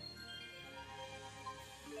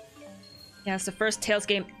 Yeah, it's the first Tales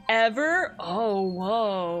game ever? Oh,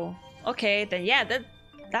 whoa. Okay, then yeah,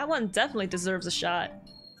 that one definitely deserves a shot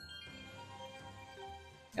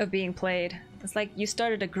of being played. It's like you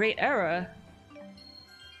started a great era.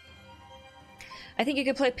 I think you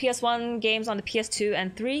could play PS1 games on the PS2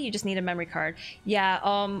 and 3, you just need a memory card. Yeah,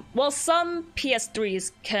 well, some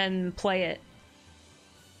PS3s can play it.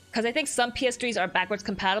 Because I think some PS3s are backwards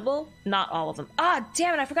compatible, not all of them. Ah,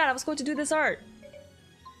 damn it, I forgot I was going to do this art.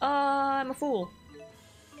 I'm a fool.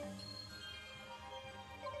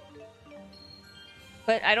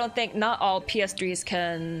 But I don't think not all PS3s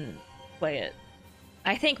can play it.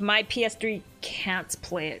 I think my PS3 can't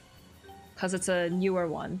play it because it's a newer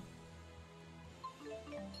one.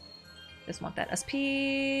 Just want that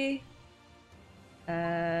SP.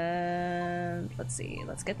 And let's see,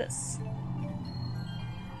 let's get this.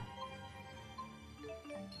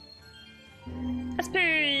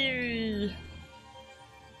 SP!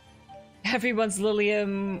 Everyone's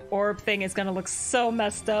Lilium orb thing is gonna look so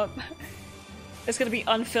messed up. It's gonna be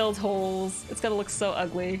unfilled holes. It's gonna look so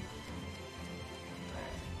ugly.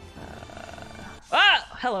 Ah!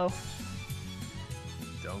 Hello.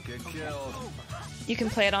 Don't get killed. You can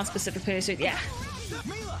play it on specific PlayStation. Yeah.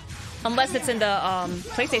 Unless it's in the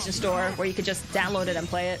PlayStation Store, where you could just download it and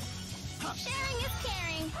play it. sharing is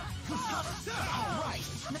caring.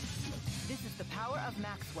 This is the power of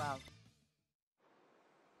Maxwell.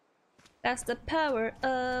 That's the power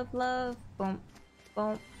of love. Boom,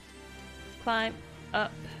 boom. Climb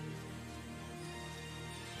up.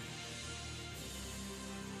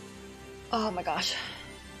 Oh my gosh.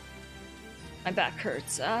 My back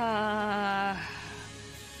hurts. Ah,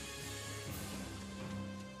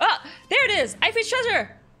 there it is! Ivory's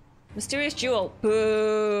treasure! Mysterious jewel.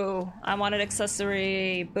 Boo! I want an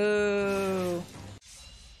accessory. Boo!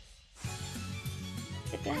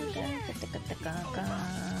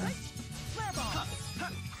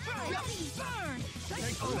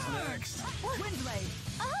 Who's next?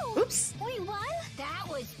 Oh! Oops! Wait, what? That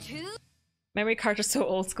was too. Memory cards are so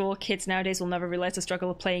old school. Kids nowadays will never realize the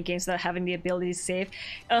struggle of playing games without having the ability to save.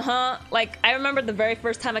 Uh-huh. Like, I remember the very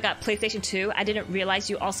first time I got PlayStation 2, I didn't realize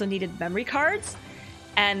you also needed memory cards.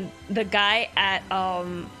 And the guy at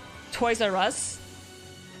Toys R Us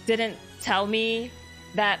didn't tell me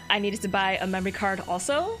that I needed to buy a memory card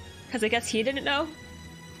also, because I guess he didn't know.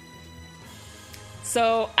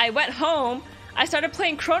 So I went home, I started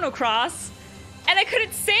playing Chrono Cross, and I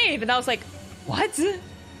couldn't save, and I was like, what?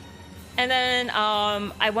 And then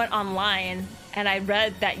I went online and I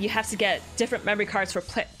read that you have to get different memory cards for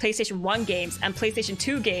PlayStation 1 games and PlayStation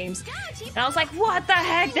 2 games. And I was like, what the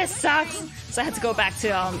heck? This sucks! So I had to go back to,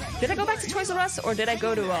 did I go back to Toys R Us or did I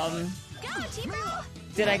go to,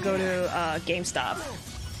 GameStop?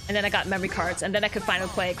 And then I got memory cards and then I could finally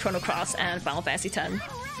play Chrono Cross and Final Fantasy X.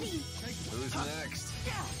 Who's next?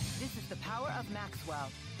 This is the power of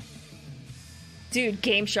Maxwell. Dude,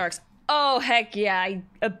 Game Sharks. Oh, heck yeah, I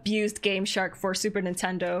abused Game Shark for Super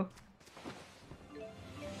Nintendo.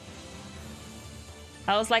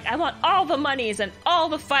 I was like, I want all the monies and all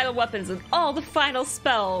the final weapons and all the final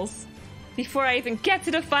spells before I even get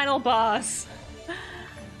to the final boss.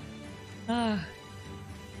 That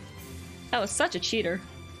was such a cheater.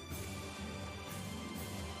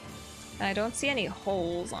 I don't see any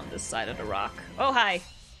holes on this side of the rock. Oh, hi.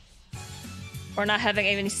 Or not having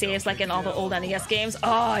any saves like in all the old NES games.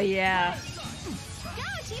 Oh, yeah.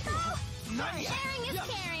 Sharing is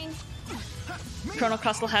caring. Chrono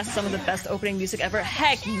Cross still has some of the best opening music ever.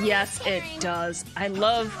 Heck yes, it does. I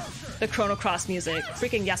love the Chrono Cross music.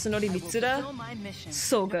 Freaking Yasunori Mitsuda. Fulfill my mission.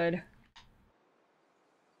 So good.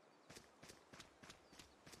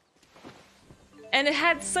 And it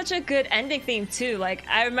had such a good ending theme too. Like,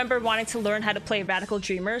 I remember wanting to learn how to play Radical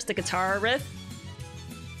Dreamers, the guitar riff.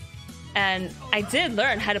 And I did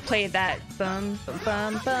learn how to play that. Bum bum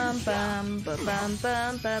bum bum bum bum bum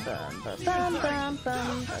bum bum bum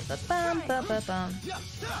bum bum bum.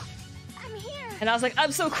 I'm here. And I was like,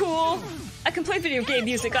 I'm so cool! I can play video game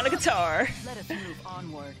music on a guitar! Let us move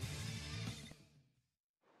onward.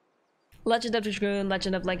 Legend of Dragoon,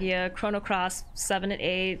 Legend of Legia, Chrono Cross 7 and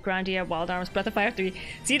 8, Grandia, Wild Arms, Breath of Fire 3,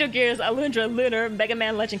 Xenogears, Alundra, Lunar, Mega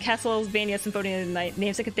Man, Legend, Castlevania, Symphony of the Night.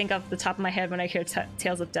 Names I can think off the top of my head when I hear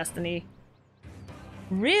Tales of Destiny.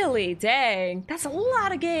 Really? Dang. That's a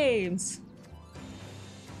lot of games.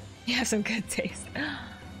 You have some good taste.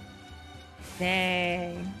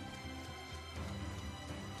 Dang.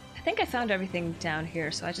 I think I found everything down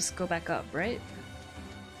here, so I just go back up, right?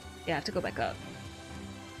 Yeah, I have to go back up.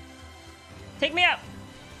 Take me out!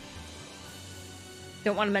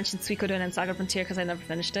 Don't want to mention Suikoden and Saga Frontier because I never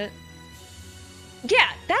finished it.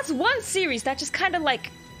 Yeah, that's one series that just kind of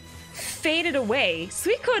like faded away.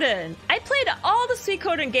 Suikoden! I played all the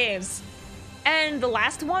Suikoden games. And the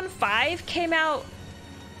last one, 5, came out...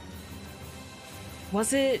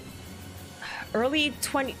 Was it early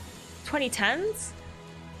 2010s?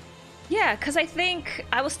 Yeah, because I think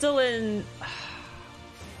I was still in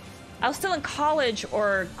college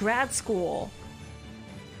or grad school.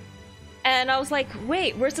 And I was like,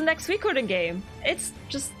 wait, where's the next Suikoden game? It's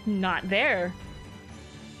just not there.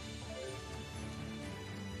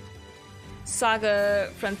 Saga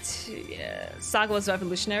Frontier. Saga was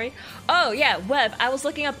revolutionary. Oh yeah, Web. I was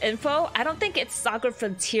looking up info. I don't think it's Saga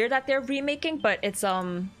Frontier that they're remaking, but it's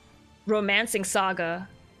Romancing Saga.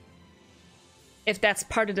 If that's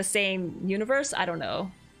part of the same universe, I don't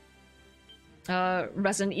know.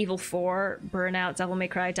 Resident Evil 4, Burnout, Devil May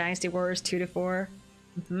Cry, Dynasty Warriors 2-4.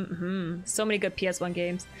 So many good PS1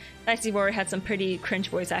 games. Dynasty Warrior had some pretty cringe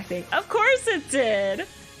voice acting. Of course it did!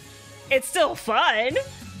 It's still fun!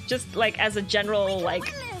 Just like as a general like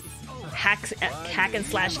hack and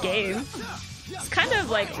slash game. It's kind of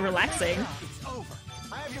like relaxing.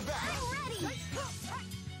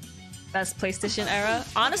 Best PlayStation era?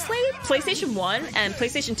 Honestly, PlayStation 1 and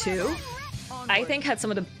PlayStation 2 I think had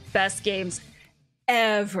some of the best games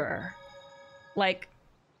ever. Like,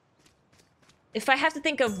 if I have to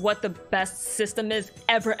think of what the best system is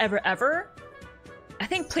ever, I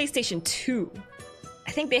think PlayStation 2.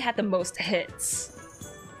 I think they had the most hits.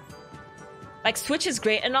 Like, Switch is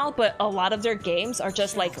great and all, but a lot of their games are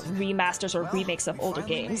just like remasters or remakes of older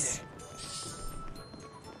games.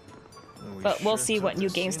 But we'll see what new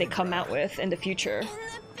games they come out with in the future.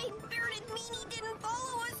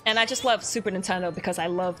 And I just love Super Nintendo because I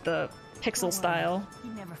love the pixel style.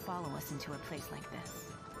 You never follow us into a place like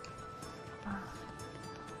this.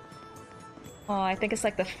 Oh, I think it's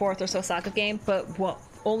like the 4th or so Saga game, but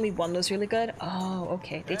only 1 was really good. Oh,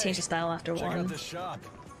 okay. They changed the style after 1. Check out this shop.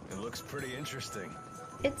 It looks pretty interesting.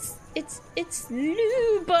 It's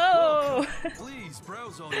Lubo! Please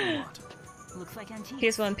browse all you want. Looks like antique.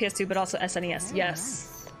 PS1, PS2, but also SNES.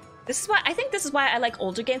 Yes. This is why I think this is why I like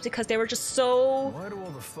older games, because they were just so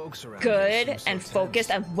good and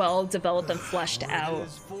focused and well developed and fleshed out.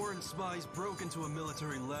 Foreign spies broke into a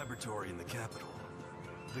military laboratory in the capital.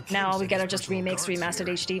 Now all we get are just remakes, remastered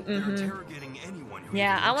HD.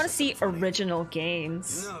 Yeah, I want to see original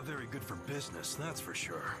games. Not very good for business, that's for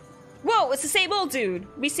sure. Whoa, it's the same old dude.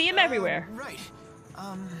 We see him everywhere. Right.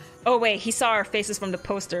 Oh wait, he saw our faces from the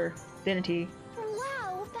poster, didn't he?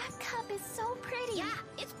 Wow, that cup is so pretty. Yeah,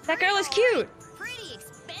 it's That girl is cute. pretty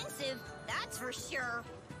expensive, that's for sure.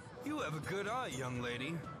 You have a good eye, young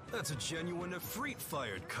lady. That's a genuine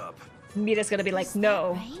Efreet-fired cup. Mita's gonna be like,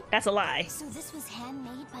 no, right? that's a lie. So this was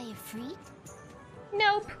handmade by a freak?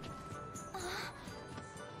 Nope.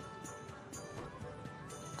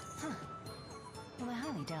 Well, I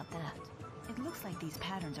highly doubt that. It looks like these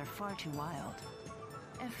patterns are far too wild.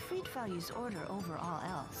 Efreet values order over all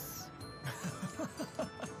else.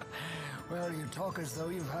 Well, you talk as though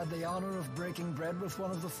you've had the honor of breaking bread with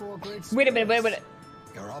one of the 4 great Wait a minute, wait.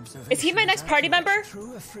 Is he my next party member?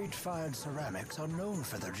 True Efreet-fired ceramics are known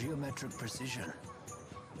for their geometric precision.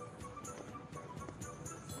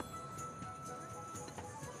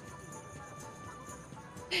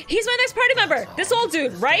 He's my next party member! This old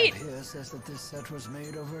dude, right? Here says that this set was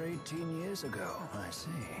made over 18 years ago. I see.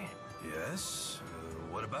 Yes?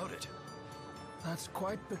 What about it? That's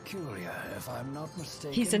quite peculiar, if I'm not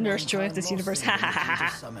mistaken. He's the Nurse Joy of this universe. Ha ha ha ha.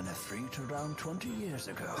 Summon Efreet around 20 years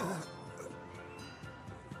ago.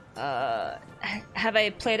 Have I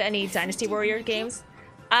played any Dynasty Warrior games?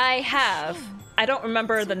 I have. I don't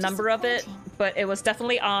remember the number of it, but it was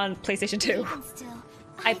definitely on PlayStation 2.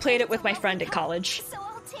 I played it with my friend in college. So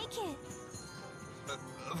I'll take it.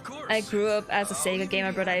 Of course. I grew up as a Sega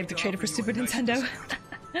gamer, but I betrayed it for Super Nintendo.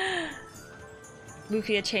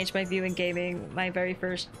 Lufia changed my view in gaming. My very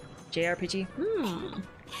first JRPG.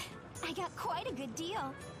 I got quite a good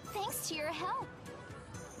deal, thanks to your help.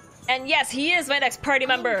 And yes, he is my next party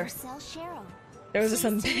member. Cheryl. Those are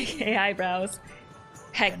some big eyebrows.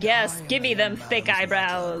 Heck yes, give me them thick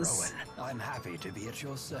eyebrows. I'm happy to be at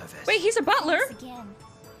your service. Wait, he's a butler? Thanks again.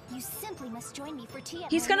 You simply must join me for tea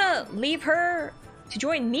at He's my gonna home. leave her to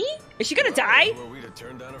join me? Is she gonna die? Were we to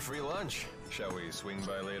turn down a free lunch? Shall we swing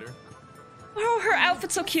by later? Oh, her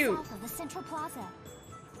outfit's so cute. South of the Central Plaza.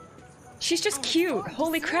 She's just cute.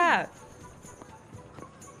 Holy crap.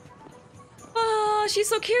 Oh, she's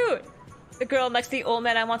so cute. The girl next to the old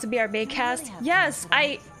man I want to be our main cast. Yes,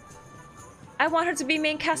 I want her to be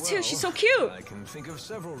main cast too. She's so cute. I can think of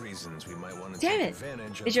several reasons we might want to Damn take it.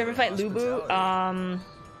 advantage of Did you ever her fight Lubu? hospitality.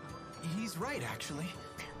 He's right, actually.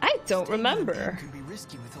 I don't Staying in the remember. den could be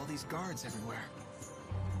risky with all these guards everywhere.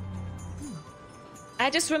 I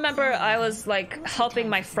just remember I was like helping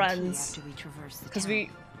my friends After we traverse the because town. we.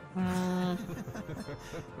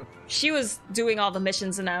 She was doing all the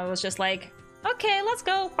missions and I was just like, okay, let's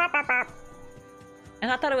go. Bop, bop, bop.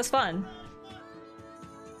 And I thought it was fun.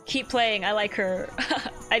 Keep playing. I like her.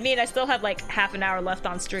 I mean, I still have like half an hour left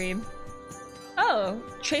on stream. Oh,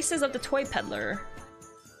 traces of the toy peddler.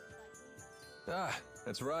 Ah,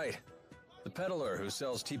 that's right. The peddler who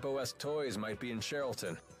sells Tipo-esque toys might be in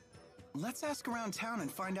Sherrilton. Let's ask around town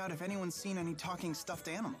and find out if anyone's seen any talking stuffed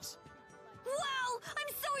animals. Wow!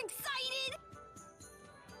 I'm so excited!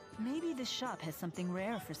 Maybe this shop has something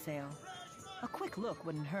rare for sale. A quick look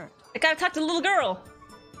wouldn't hurt. I gotta talk to the little girl.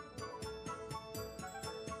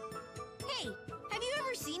 Hey, have you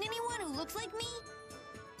ever seen anyone who looks like me?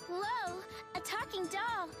 Whoa, a talking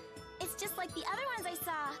doll. It's just like the other ones I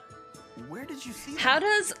saw. Where did you see How that?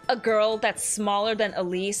 does a girl that's smaller than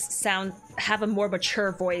Elize have a more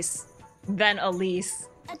mature voice than Elize?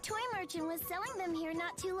 A toy merchant was selling them here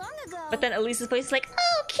not too long ago. But then Elise's voice is like,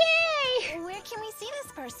 okay. Where can we see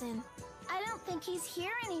this person? I don't think he's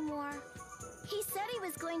here anymore. He said he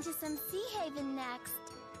was going to some sea haven next.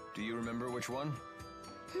 Do you remember which one?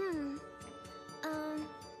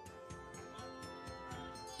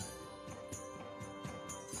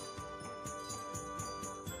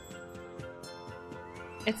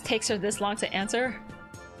 It takes her this long to answer.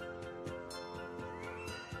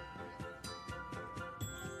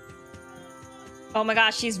 Oh my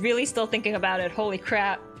gosh, she's really still thinking about it. Holy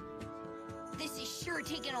crap. This is sure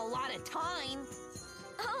taking a lot of time.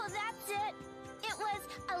 Oh, that's it. It was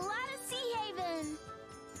a lot of sea haven.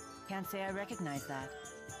 Can't say I recognize that.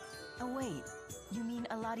 Oh wait, you mean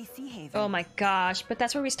Aladi Sea Haven? Oh my gosh, but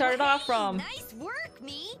that's where we started off from. Nice work,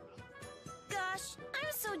 me. Gosh,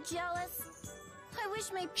 I'm so jealous. I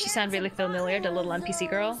wish my She sounded really parents had bought familiar, me the one little of NPC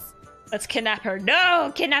girl. those. Let's kidnap her.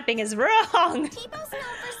 No! Kidnapping is wrong! T-Bow's not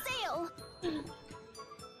for sale.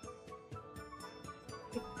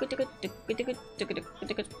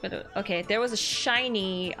 Okay, there was a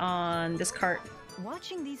shiny on this cart.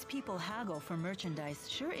 Watching these people haggle for merchandise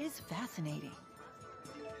sure is fascinating.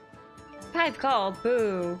 5 gold,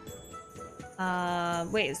 boo.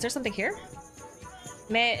 Wait, is there something here?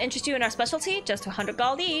 May I interest you in our specialty? Just 100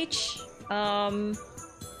 gold each.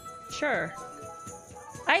 Sure.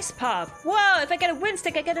 Ice pop. Whoa, if I get a wind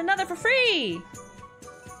stick, I get another for free.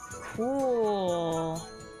 Cool.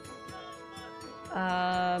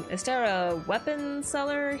 Is there a weapon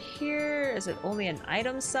seller here? Is it only an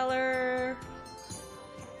item seller?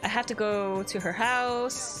 I have to go to her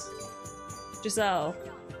house. Driselle.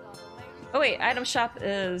 Oh wait, item shop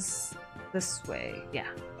is this way. Yeah,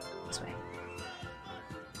 this way.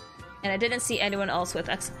 And I didn't see anyone else with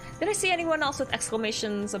Did I see anyone else with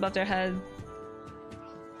exclamations above their head?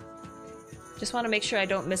 Just want to make sure I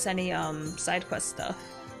don't miss any side quest stuff.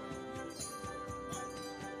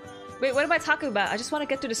 Wait, what am I talking about? I just want to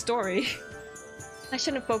get through the story. I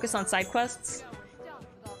shouldn't focus on side quests.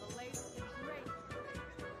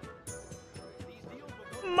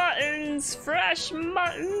 Muttons! Fresh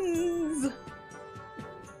muttons!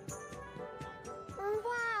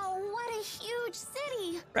 Wow, what a huge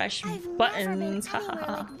city! Fresh I've buttons, never been anywhere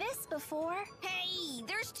haha. like this before. Hey,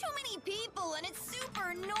 there's too many people and it's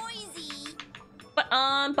super noisy. But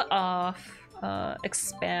on, but off.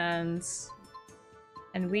 Expands.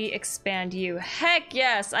 And we expand you. Heck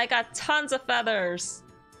yes! I got tons of feathers!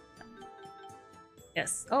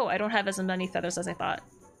 Yes. Oh, I don't have as many feathers as I thought.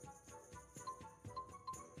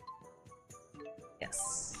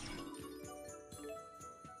 Yes.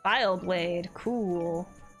 File blade. Cool.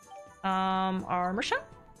 Armor shop?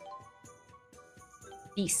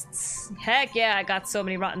 Beasts. Heck yeah, I got so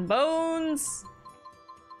many rotten bones!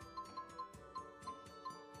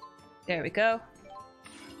 There we go.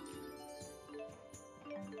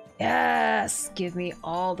 Yes! Give me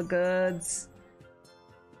all the goods.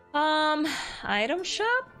 Item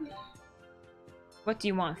shop? What do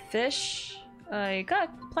you want? Fish? I got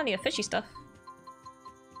plenty of fishy stuff.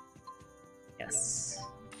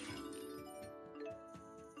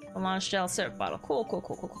 Melange gel syrup bottle. Cool, cool,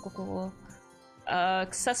 cool, cool, cool, cool, cool.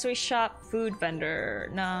 Accessory shop, food vendor.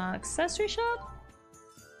 Nah, accessory shop?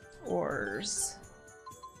 Ores.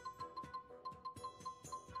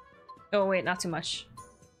 Oh wait, not too much.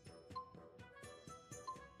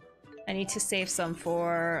 I need to save some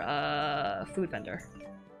for food vendor.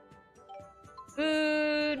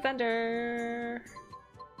 Food vendor.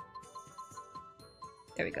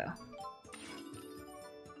 There we go.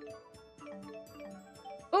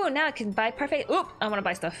 Oh, now I can buy perfect. Oop, I want to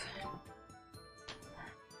buy stuff.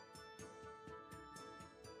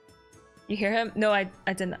 You hear him? No, I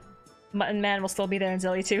didn't. Mutton Man will still be there in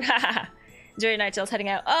Xillia too. Enjoy your night, Jill's heading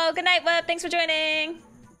out. Oh, good night, Web. Thanks for joining.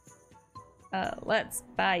 Let's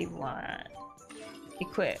buy one.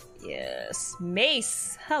 Equip. Yes.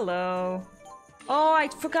 Mace. Hello. Oh, I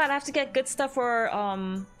forgot. I have to get good stuff for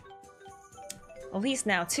Elize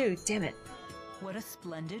now too. Damn it. What a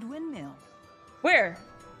splendid windmill. Where?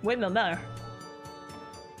 Windmill, no.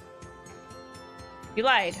 You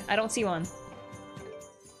lied. I don't see one.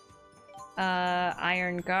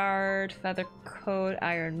 Iron guard, feather coat,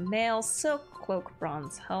 iron mail, silk cloak,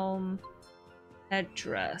 bronze helm,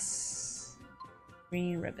 headdress,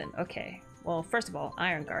 green ribbon. Okay. Well, first of all,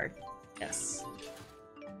 iron guard. Yes.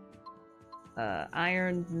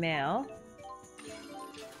 Iron mail,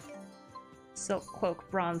 silk cloak,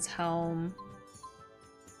 bronze helm.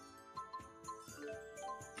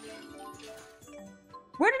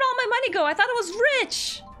 Where did all my money go? I thought it was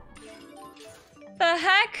rich! The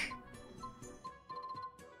heck?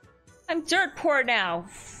 I'm dirt poor now.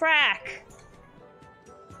 Frack.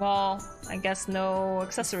 Well, I guess no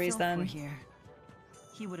accessories then. Here.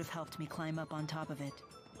 He would have helped me climb up on top of it.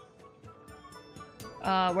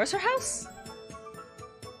 Where's her house?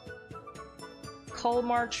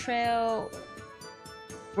 Colmar Trail.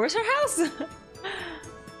 Where's her house?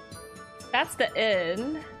 That's the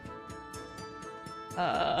inn.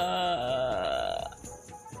 I'm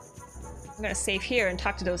gonna save here and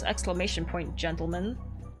talk to those exclamation point gentlemen.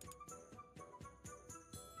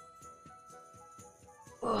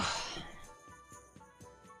 Ugh.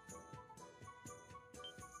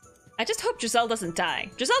 I just hope Driselle doesn't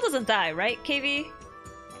die. Driselle doesn't die, right, KV?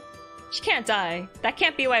 She can't die. That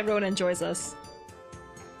can't be why Rona enjoys us.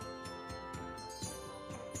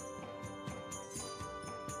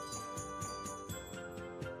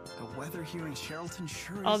 The weather here in Sherrilton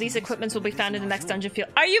sure is. All these nicer equipments will than be it found is in the next Azul. dungeon field.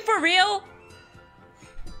 Are you for real?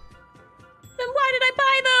 Then why did I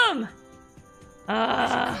buy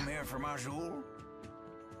them? Come here from Azul?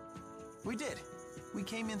 We did. We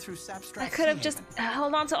came in through Sapstrath. I could have just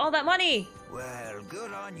held on to all that money. Well,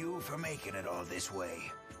 good on you for making it all this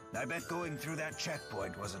way. I bet going through that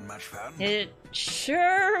checkpoint wasn't much fun. It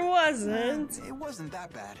sure wasn't. It wasn't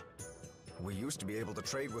that bad. We used to be able to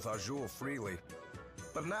trade with Azul freely.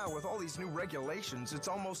 But now, with all these new regulations, it's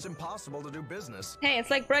almost impossible to do business. Hey,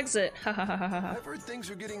 it's like Brexit. I've heard things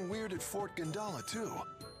are getting weird at Fort Gandala, too.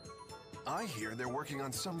 I hear they're working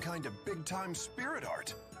on some kind of big-time spirit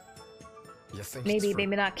art. You think Maybe,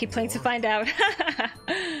 maybe not. Keep playing to find out.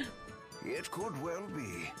 It could well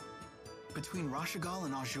be. Between Rashagal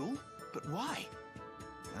and Azul? But why?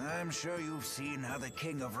 I'm sure you've seen how the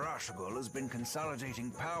King of Rashagal has been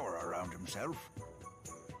consolidating power around himself.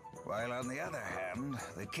 While on the other hand,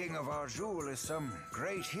 the King of Azul is some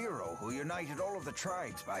great hero who united all of the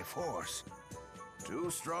tribes by force.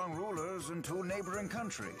 2 strong rulers in 2 neighboring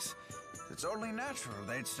countries. It's only natural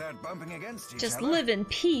they'd start bumping against each other. Just live in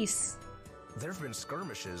peace. There have been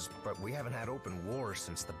skirmishes, but we haven't had open war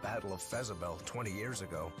since the Battle of Fezabel 20 years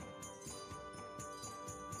ago.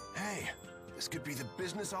 Hey, this could be the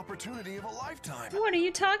business opportunity of a lifetime. What are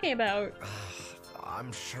you talking about?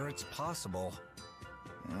 I'm sure it's possible.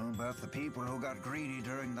 Well, but the people who got greedy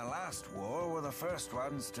during the last war were the first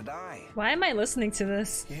ones to die. Why am I listening to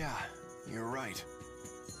this? Yeah, you're right.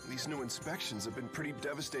 These new inspections have been pretty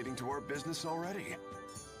devastating to our business already.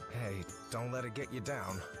 Hey, don't let it get you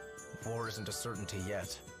down. War isn't a certainty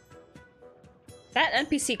yet. That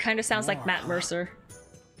NPC kind of sounds like Matt Mercer.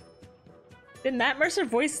 Did Matt Mercer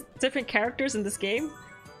voice different characters in this game?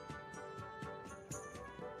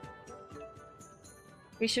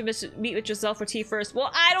 We should meet with Driselle for tea first.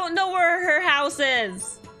 Well, I don't know where her house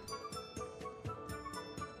is.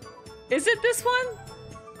 Is it this one?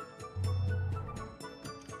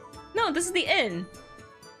 No, this is the inn.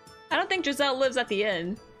 I don't think Driselle lives at the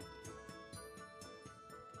inn.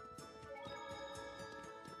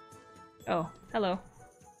 Oh, hello.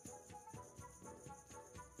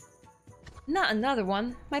 Not another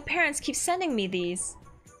one. My parents keep sending me these.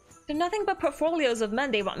 They're nothing but portfolios of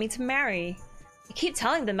men they want me to marry. I keep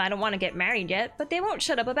telling them I don't want to get married yet, but they won't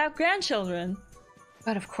shut up about grandchildren.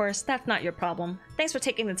 But of course, that's not your problem. Thanks for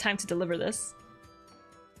taking the time to deliver this.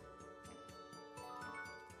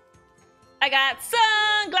 I got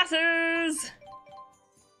sunglasses!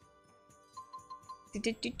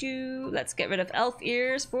 Let's get rid of elf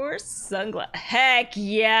ears for sunglasses. Heck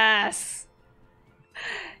yes!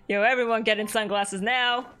 Yo, everyone getting sunglasses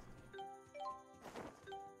now.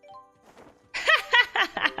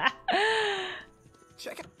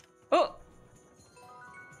 Check it. Oh!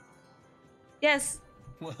 Yes.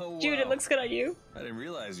 Well, Jude, it wow. looks good on you. I didn't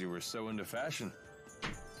realize you were so into fashion.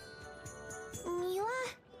 Mila,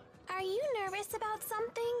 are you nervous about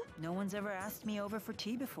something? No one's ever asked me over for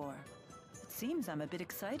tea before. It seems I'm a bit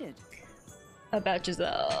excited. About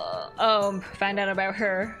Giselle. Oh, find out about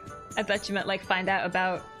her. I thought you meant like find out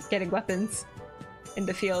about getting weapons in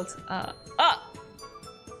the field. Oh!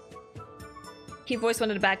 He voiced one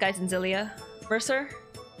of the bad guys in Xillia. Mercer?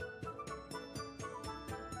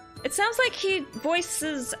 It sounds like he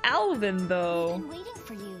voices Alvin, though. I've been waiting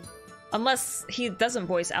for you. Unless he doesn't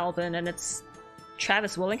voice Alvin and it's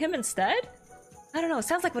Travis Willingham instead? I don't know, it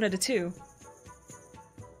sounds like one of the two.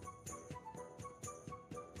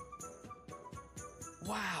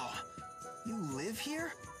 Wow, you live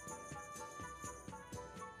here?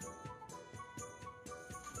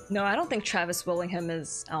 No, I don't think Travis Willingham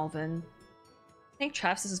is Alvin. I think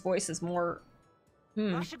Travis's voice is more...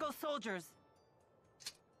 Rashigal soldiers!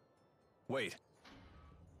 Wait.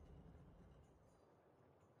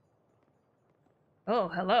 Oh,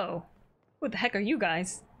 hello. Who the heck are you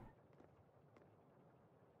guys?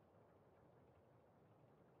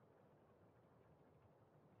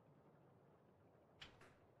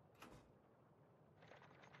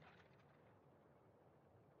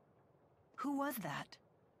 Who was that?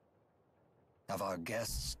 Have our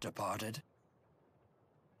guests departed?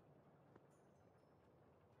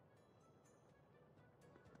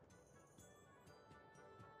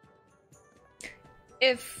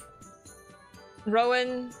 If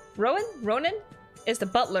Ronan is the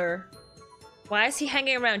butler, why is he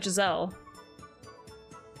hanging around Giselle?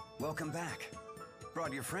 Welcome back.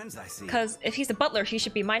 Brought your friends, I see. Because if he's the butler, he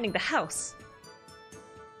should be minding the house.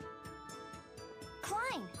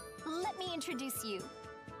 Klein, let me introduce you.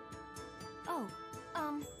 Oh,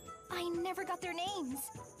 I never got their names.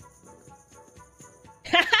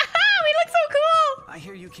 We look so cool! I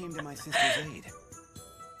hear you came to my sister's aid.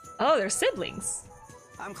 Oh, they're siblings.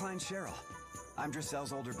 I'm Klein Cheryl. I'm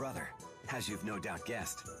Driselle's older brother, as you've no doubt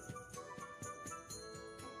guessed.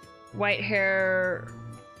 White hair,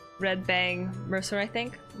 red bang, Mercer, I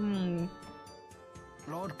think.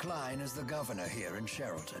 Lord Klein is the governor here in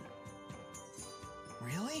Sherrilton.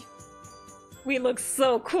 Really? We look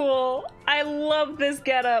so cool. I love this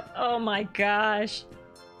getup. Oh my gosh.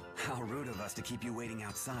 How rude of us to keep you waiting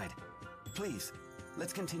outside. Please,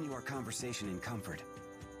 let's continue our conversation in comfort.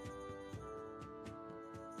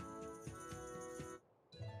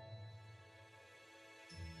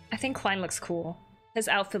 I think Klein looks cool. His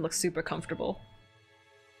outfit looks super comfortable.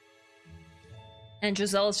 And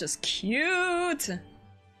Driselle's just cute!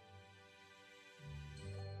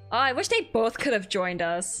 Oh, I wish they both could have joined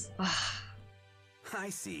us. I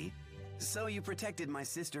see. So you protected my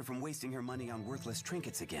sister from wasting her money on worthless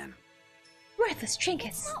trinkets again. Worthless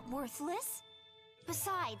trinkets? It's not worthless.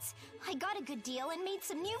 Besides, I got a good deal and made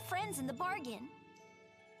some new friends in the bargain.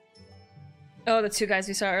 Oh, the two guys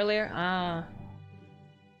we saw earlier? Ah.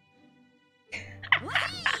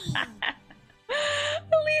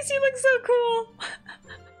 Elise, you look so cool!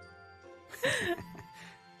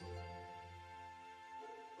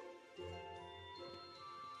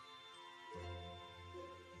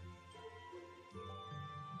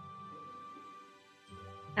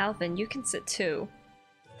 Alvin, you can sit too.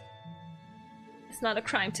 It's not a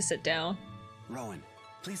crime to sit down. Rowan,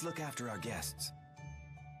 please look after our guests.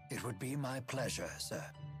 It would be my pleasure, sir.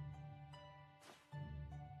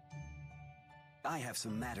 I have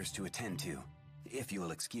some matters to attend to, if you will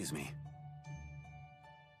excuse me.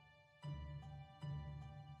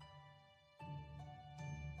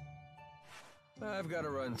 I've got to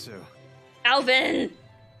run too. Alvin!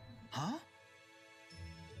 Huh?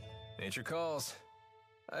 Nature calls.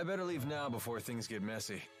 I better leave now before things get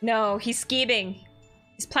messy. No, he's scheming.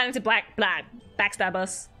 He's planning to backstab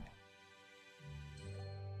us.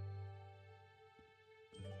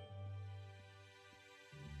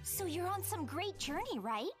 So you're on some great journey,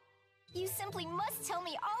 right? You simply must tell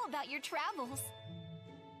me all about your travels.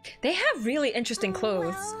 They have really interesting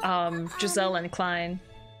clothes, Giselle and Klein.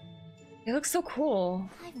 They look so cool.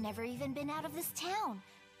 I've never even been out of this town.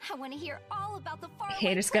 I want to hear all about the faraway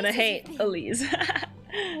Haters gonna hate places you've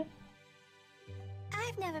been. Elise.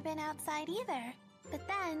 I've never been outside either. But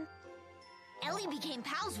then, Ellie became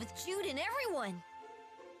pals with Jude and everyone.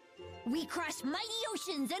 We crossed mighty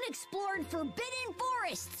oceans and explored forbidden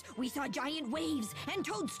forests. We saw giant waves and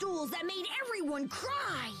toadstools that made everyone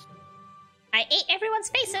cry. I ate everyone's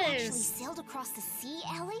faces! You actually sailed across the sea,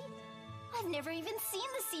 Ellie? I've never even seen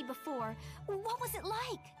the sea before. What was it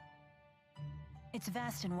like? It's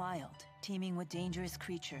vast and wild, teeming with dangerous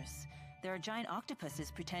creatures. There are giant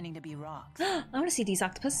octopuses pretending to be rocks. I want to see these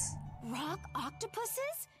octopus. Rock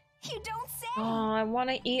octopuses? You don't say! Oh, I want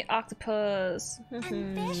to eat octopus. And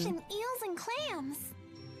fish and eels and clams.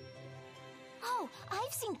 Oh,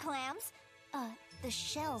 I've seen clams. The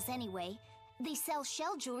shells anyway. They sell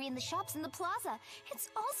shell jewelry in the shops in the plaza. It's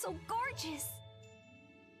all so gorgeous.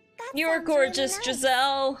 That You're sounds gorgeous, really nice.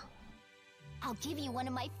 Giselle. I'll give you one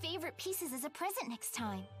of my favorite pieces as a present next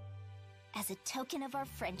time. As a token of our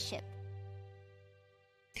friendship.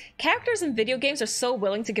 Characters in video games are so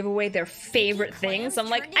willing to give away their favorite things. I'm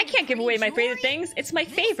like, I can't give away my favorite things. It's my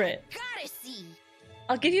favorite. Gotta see.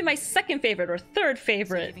 I'll give you my second favorite or third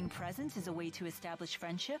favorite. So giving presents is a way to establish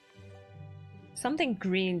friendship? Something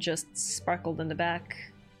green just sparkled in the back.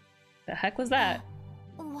 The heck was that?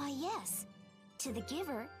 Why, yes. To the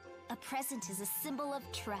giver, a present is a symbol of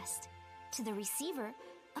trust. To the receiver,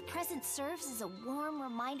 a present serves as a warm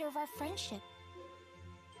reminder of our friendship.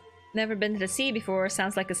 Never been to the sea before.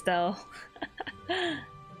 Sounds like Estelle.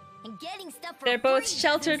 And getting stuff for They're both free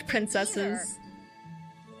sheltered isn't princesses.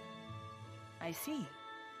 I see.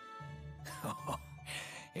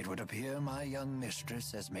 It would appear my young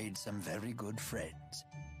mistress has made some very good friends.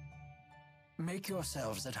 Make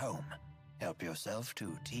yourselves at home. Help yourself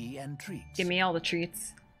to tea and treats. Give me all the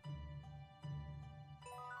treats.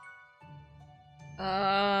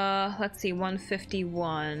 Let's see,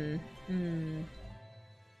 151.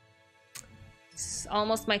 It's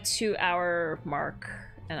almost my 2-hour mark,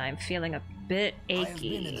 and I'm feeling a bit achy. I've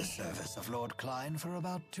been in the service of Lord Klein for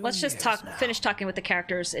about 2 Let's just years now. finish talking with the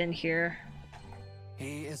characters in here.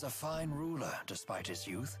 He is a fine ruler, despite his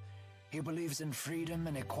youth. He believes in freedom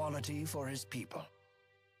and equality for his people.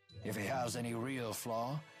 If he has any real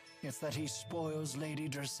flaw, it's that he spoils Lady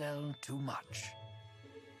Driselle too much.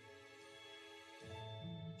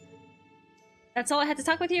 That's all I had to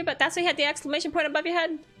talk with you, but that's why you had the exclamation point above your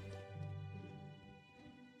head.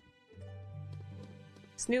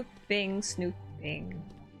 Snooping, snooping.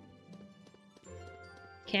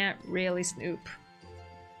 Can't really snoop.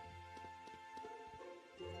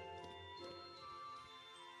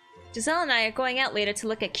 Giselle and I are going out later to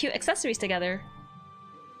look at cute accessories together.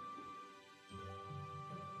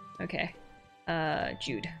 Okay.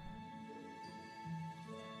 Jude.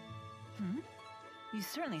 You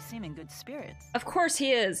certainly seem in good spirits. Of course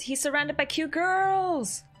he is. He's surrounded by cute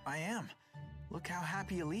girls. I am. Look how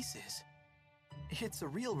happy Elize is. It's a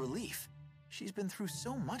real relief. She's been through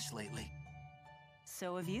so much lately.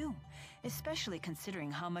 So have you, especially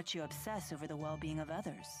considering how much you obsess over the well-being of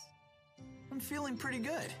others. I'm feeling pretty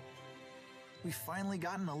good. We've finally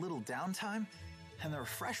gotten a little downtime, and the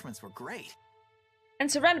refreshments were great. And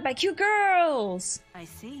surrounded by cute girls! I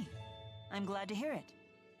see. I'm glad to hear it.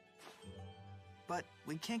 But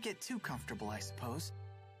we can't get too comfortable, I suppose.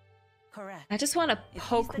 Correct. I just want to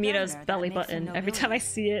poke Mita's belly button every time I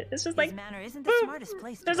see it. It's just like, manor isn't the smartest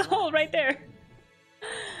place to there's a hole right there.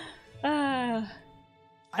 I'm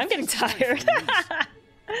getting tired.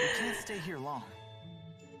 We can't stay here long.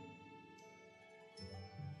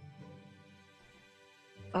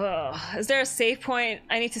 Is there a save point?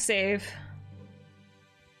 I need to save.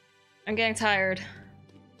 I'm getting tired.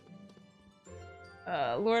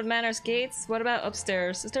 Lord Manor's gates? What about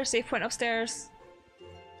upstairs? Is there a save point upstairs?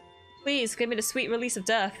 Please, give me the sweet release of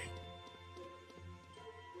death.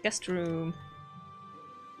 Guest room.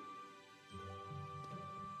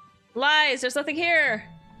 Lies! There's nothing here!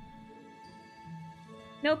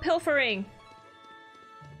 No pilfering!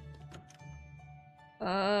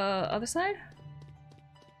 Other side?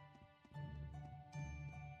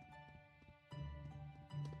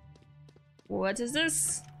 What is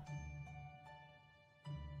this?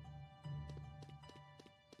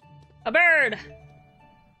 A bird!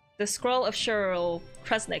 The Scroll of Shirl,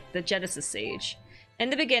 Kresnik, the Genesis Sage.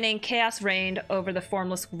 In the beginning, chaos reigned over the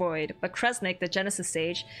formless void, but Kresnik, the Genesis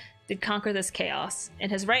Sage, did conquer this chaos.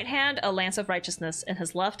 In his right hand, a lance of righteousness, in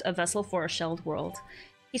his left, a vessel for a shelled world.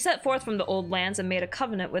 He set forth from the old lands and made a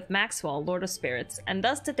covenant with Maxwell, Lord of Spirits, and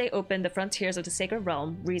thus did they open the frontiers of the sacred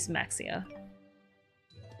realm, Res Maxia.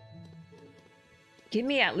 Give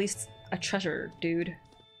me at least a treasure, dude.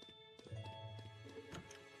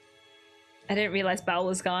 I didn't realize Bowel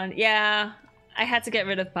was gone. Yeah, I had to get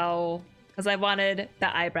rid of Bowel because I wanted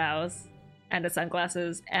the eyebrows and the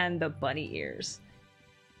sunglasses and the bunny ears.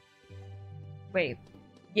 Wait.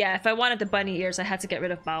 Yeah, if I wanted the bunny ears, I had to get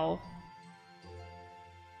rid of Bao.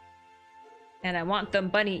 And I want them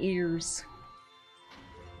bunny ears.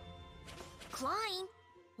 Klein,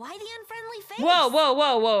 why the unfriendly face? Whoa, whoa,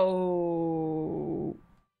 whoa, whoa.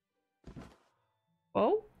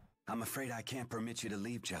 Whoa? I'm afraid I can't permit you to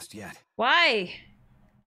leave just yet. Why?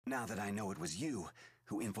 Now that I know it was you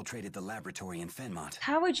who infiltrated the laboratory in Fenmont.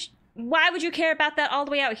 How would you... Why would you care about that all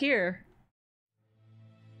the way out here?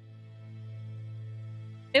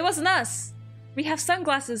 It wasn't us. We have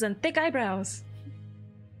sunglasses and thick eyebrows.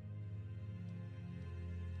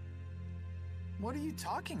 What are you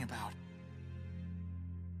talking about?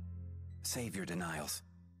 Save your denials.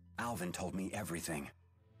 Alvin told me everything.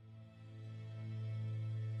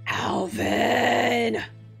 Alvin!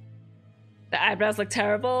 The eyebrows look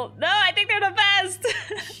terrible. No, I think they're the best!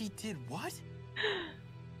 He did what?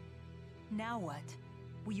 Now what?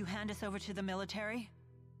 Will you hand us over to the military?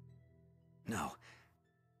 No.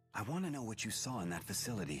 I want to know what you saw in that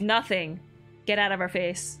facility. Nothing. Get out of our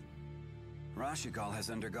face. Rashigal has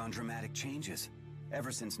undergone dramatic changes.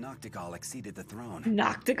 Ever since Noctigal exceeded the throne.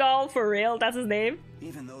 Noctigal? For real? That's his name?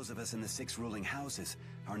 Even those of us in the 6 ruling houses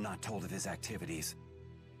are not told of his activities.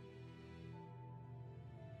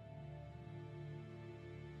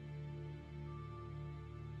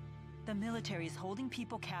 The military is holding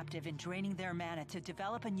people captive and draining their mana to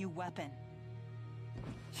develop a new weapon.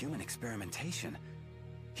 Human experimentation?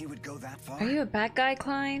 He would go that far? Are you a bad guy,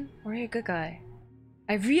 Klein? Or are you a good guy?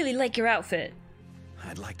 I really like your outfit.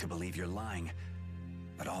 I'd like to believe you're lying,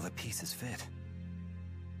 but all the pieces fit.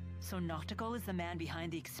 So Noctigal is the man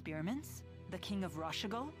behind the experiments? The king of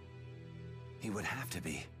Rashigal? He would have to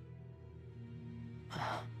be.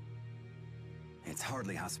 It's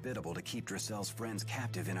hardly hospitable to keep Driselle's friends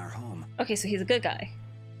captive in our home. Okay, so he's a good guy.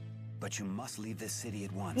 But you must leave this city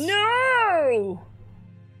at once. No!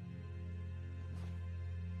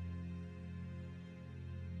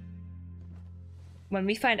 When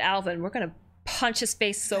we find Alvin, we're gonna punch his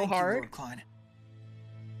face so hard. You, Lord Klein.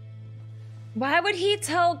 Why would he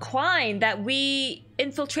tell Klein that we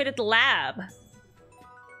infiltrated the lab?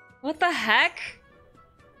 What the heck?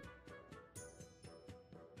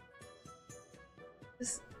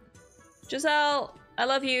 Giselle, I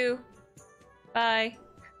love you. Bye.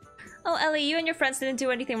 Oh, Ellie, you and your friends didn't do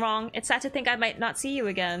anything wrong. It's sad to think I might not see you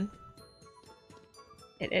again.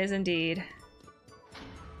 It is indeed.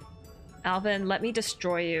 Alvin, let me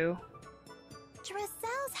destroy you.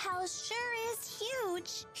 Driselle's house sure is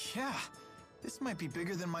huge. Yeah, this might be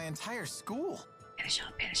bigger than my entire school.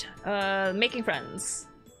 Making friends.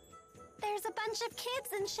 There's a bunch of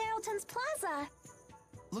kids in Sherrilton's Plaza.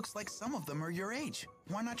 Looks like some of them are your age.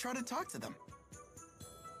 Why not try to talk to them?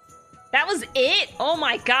 That was it? Oh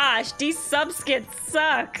my gosh, these subskits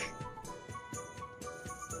suck.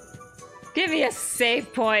 Give me a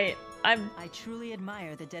save point. I truly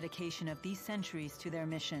admire the dedication of these sentries to their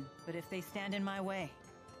mission, but if they stand in my way,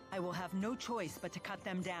 I will have no choice but to cut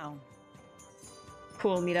them down.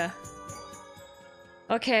 Cool, Mita.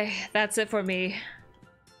 Okay, that's it for me.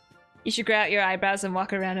 You should grow out your eyebrows and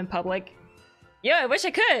walk around in public. Yo, I wish I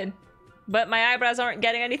could, but my eyebrows aren't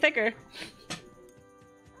getting any thicker.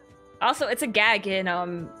 Also, it's a gag in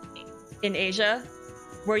Asia,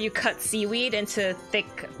 where you cut seaweed into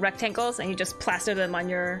thick rectangles and you just plaster them on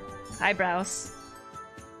your eyebrows.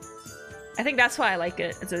 I think that's why I like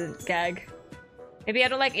it. It's a gag. Maybe I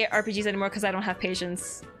don't like RPGs anymore because I don't have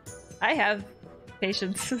patience. I have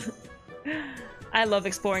patience. I love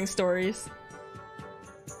exploring stories.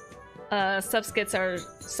 Subskits are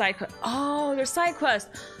side quests. Oh, they're side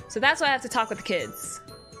quests. So that's why I have to talk with the kids.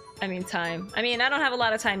 I mean, time. I mean, I don't have a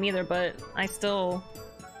lot of time either, but I still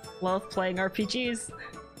love playing RPGs.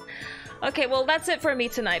 Okay, well, that's it for me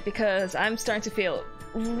tonight because I'm starting to feel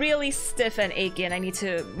really stiff and achy and I need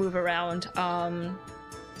to move around.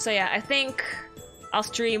 So yeah, I think I'll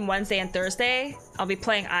stream Wednesday and Thursday. I'll be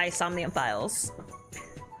playing Somnium Files.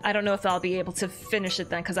 I don't know if I'll be able to finish it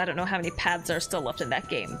then because I don't know how many paths are still left in that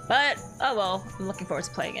game. But, oh well, I'm looking forward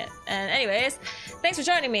to playing it. And anyways, thanks for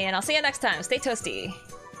joining me and I'll see you next time. Stay toasty.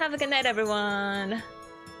 Have a good night, everyone.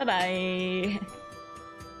 Bye-bye.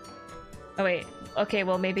 Oh wait, okay,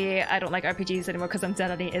 well maybe I don't like RPGs anymore because I'm dead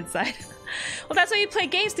on the inside. Well, that's why you play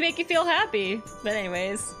games, to make you feel happy. But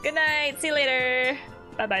anyways, good night, see you later.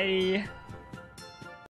 Bye-bye.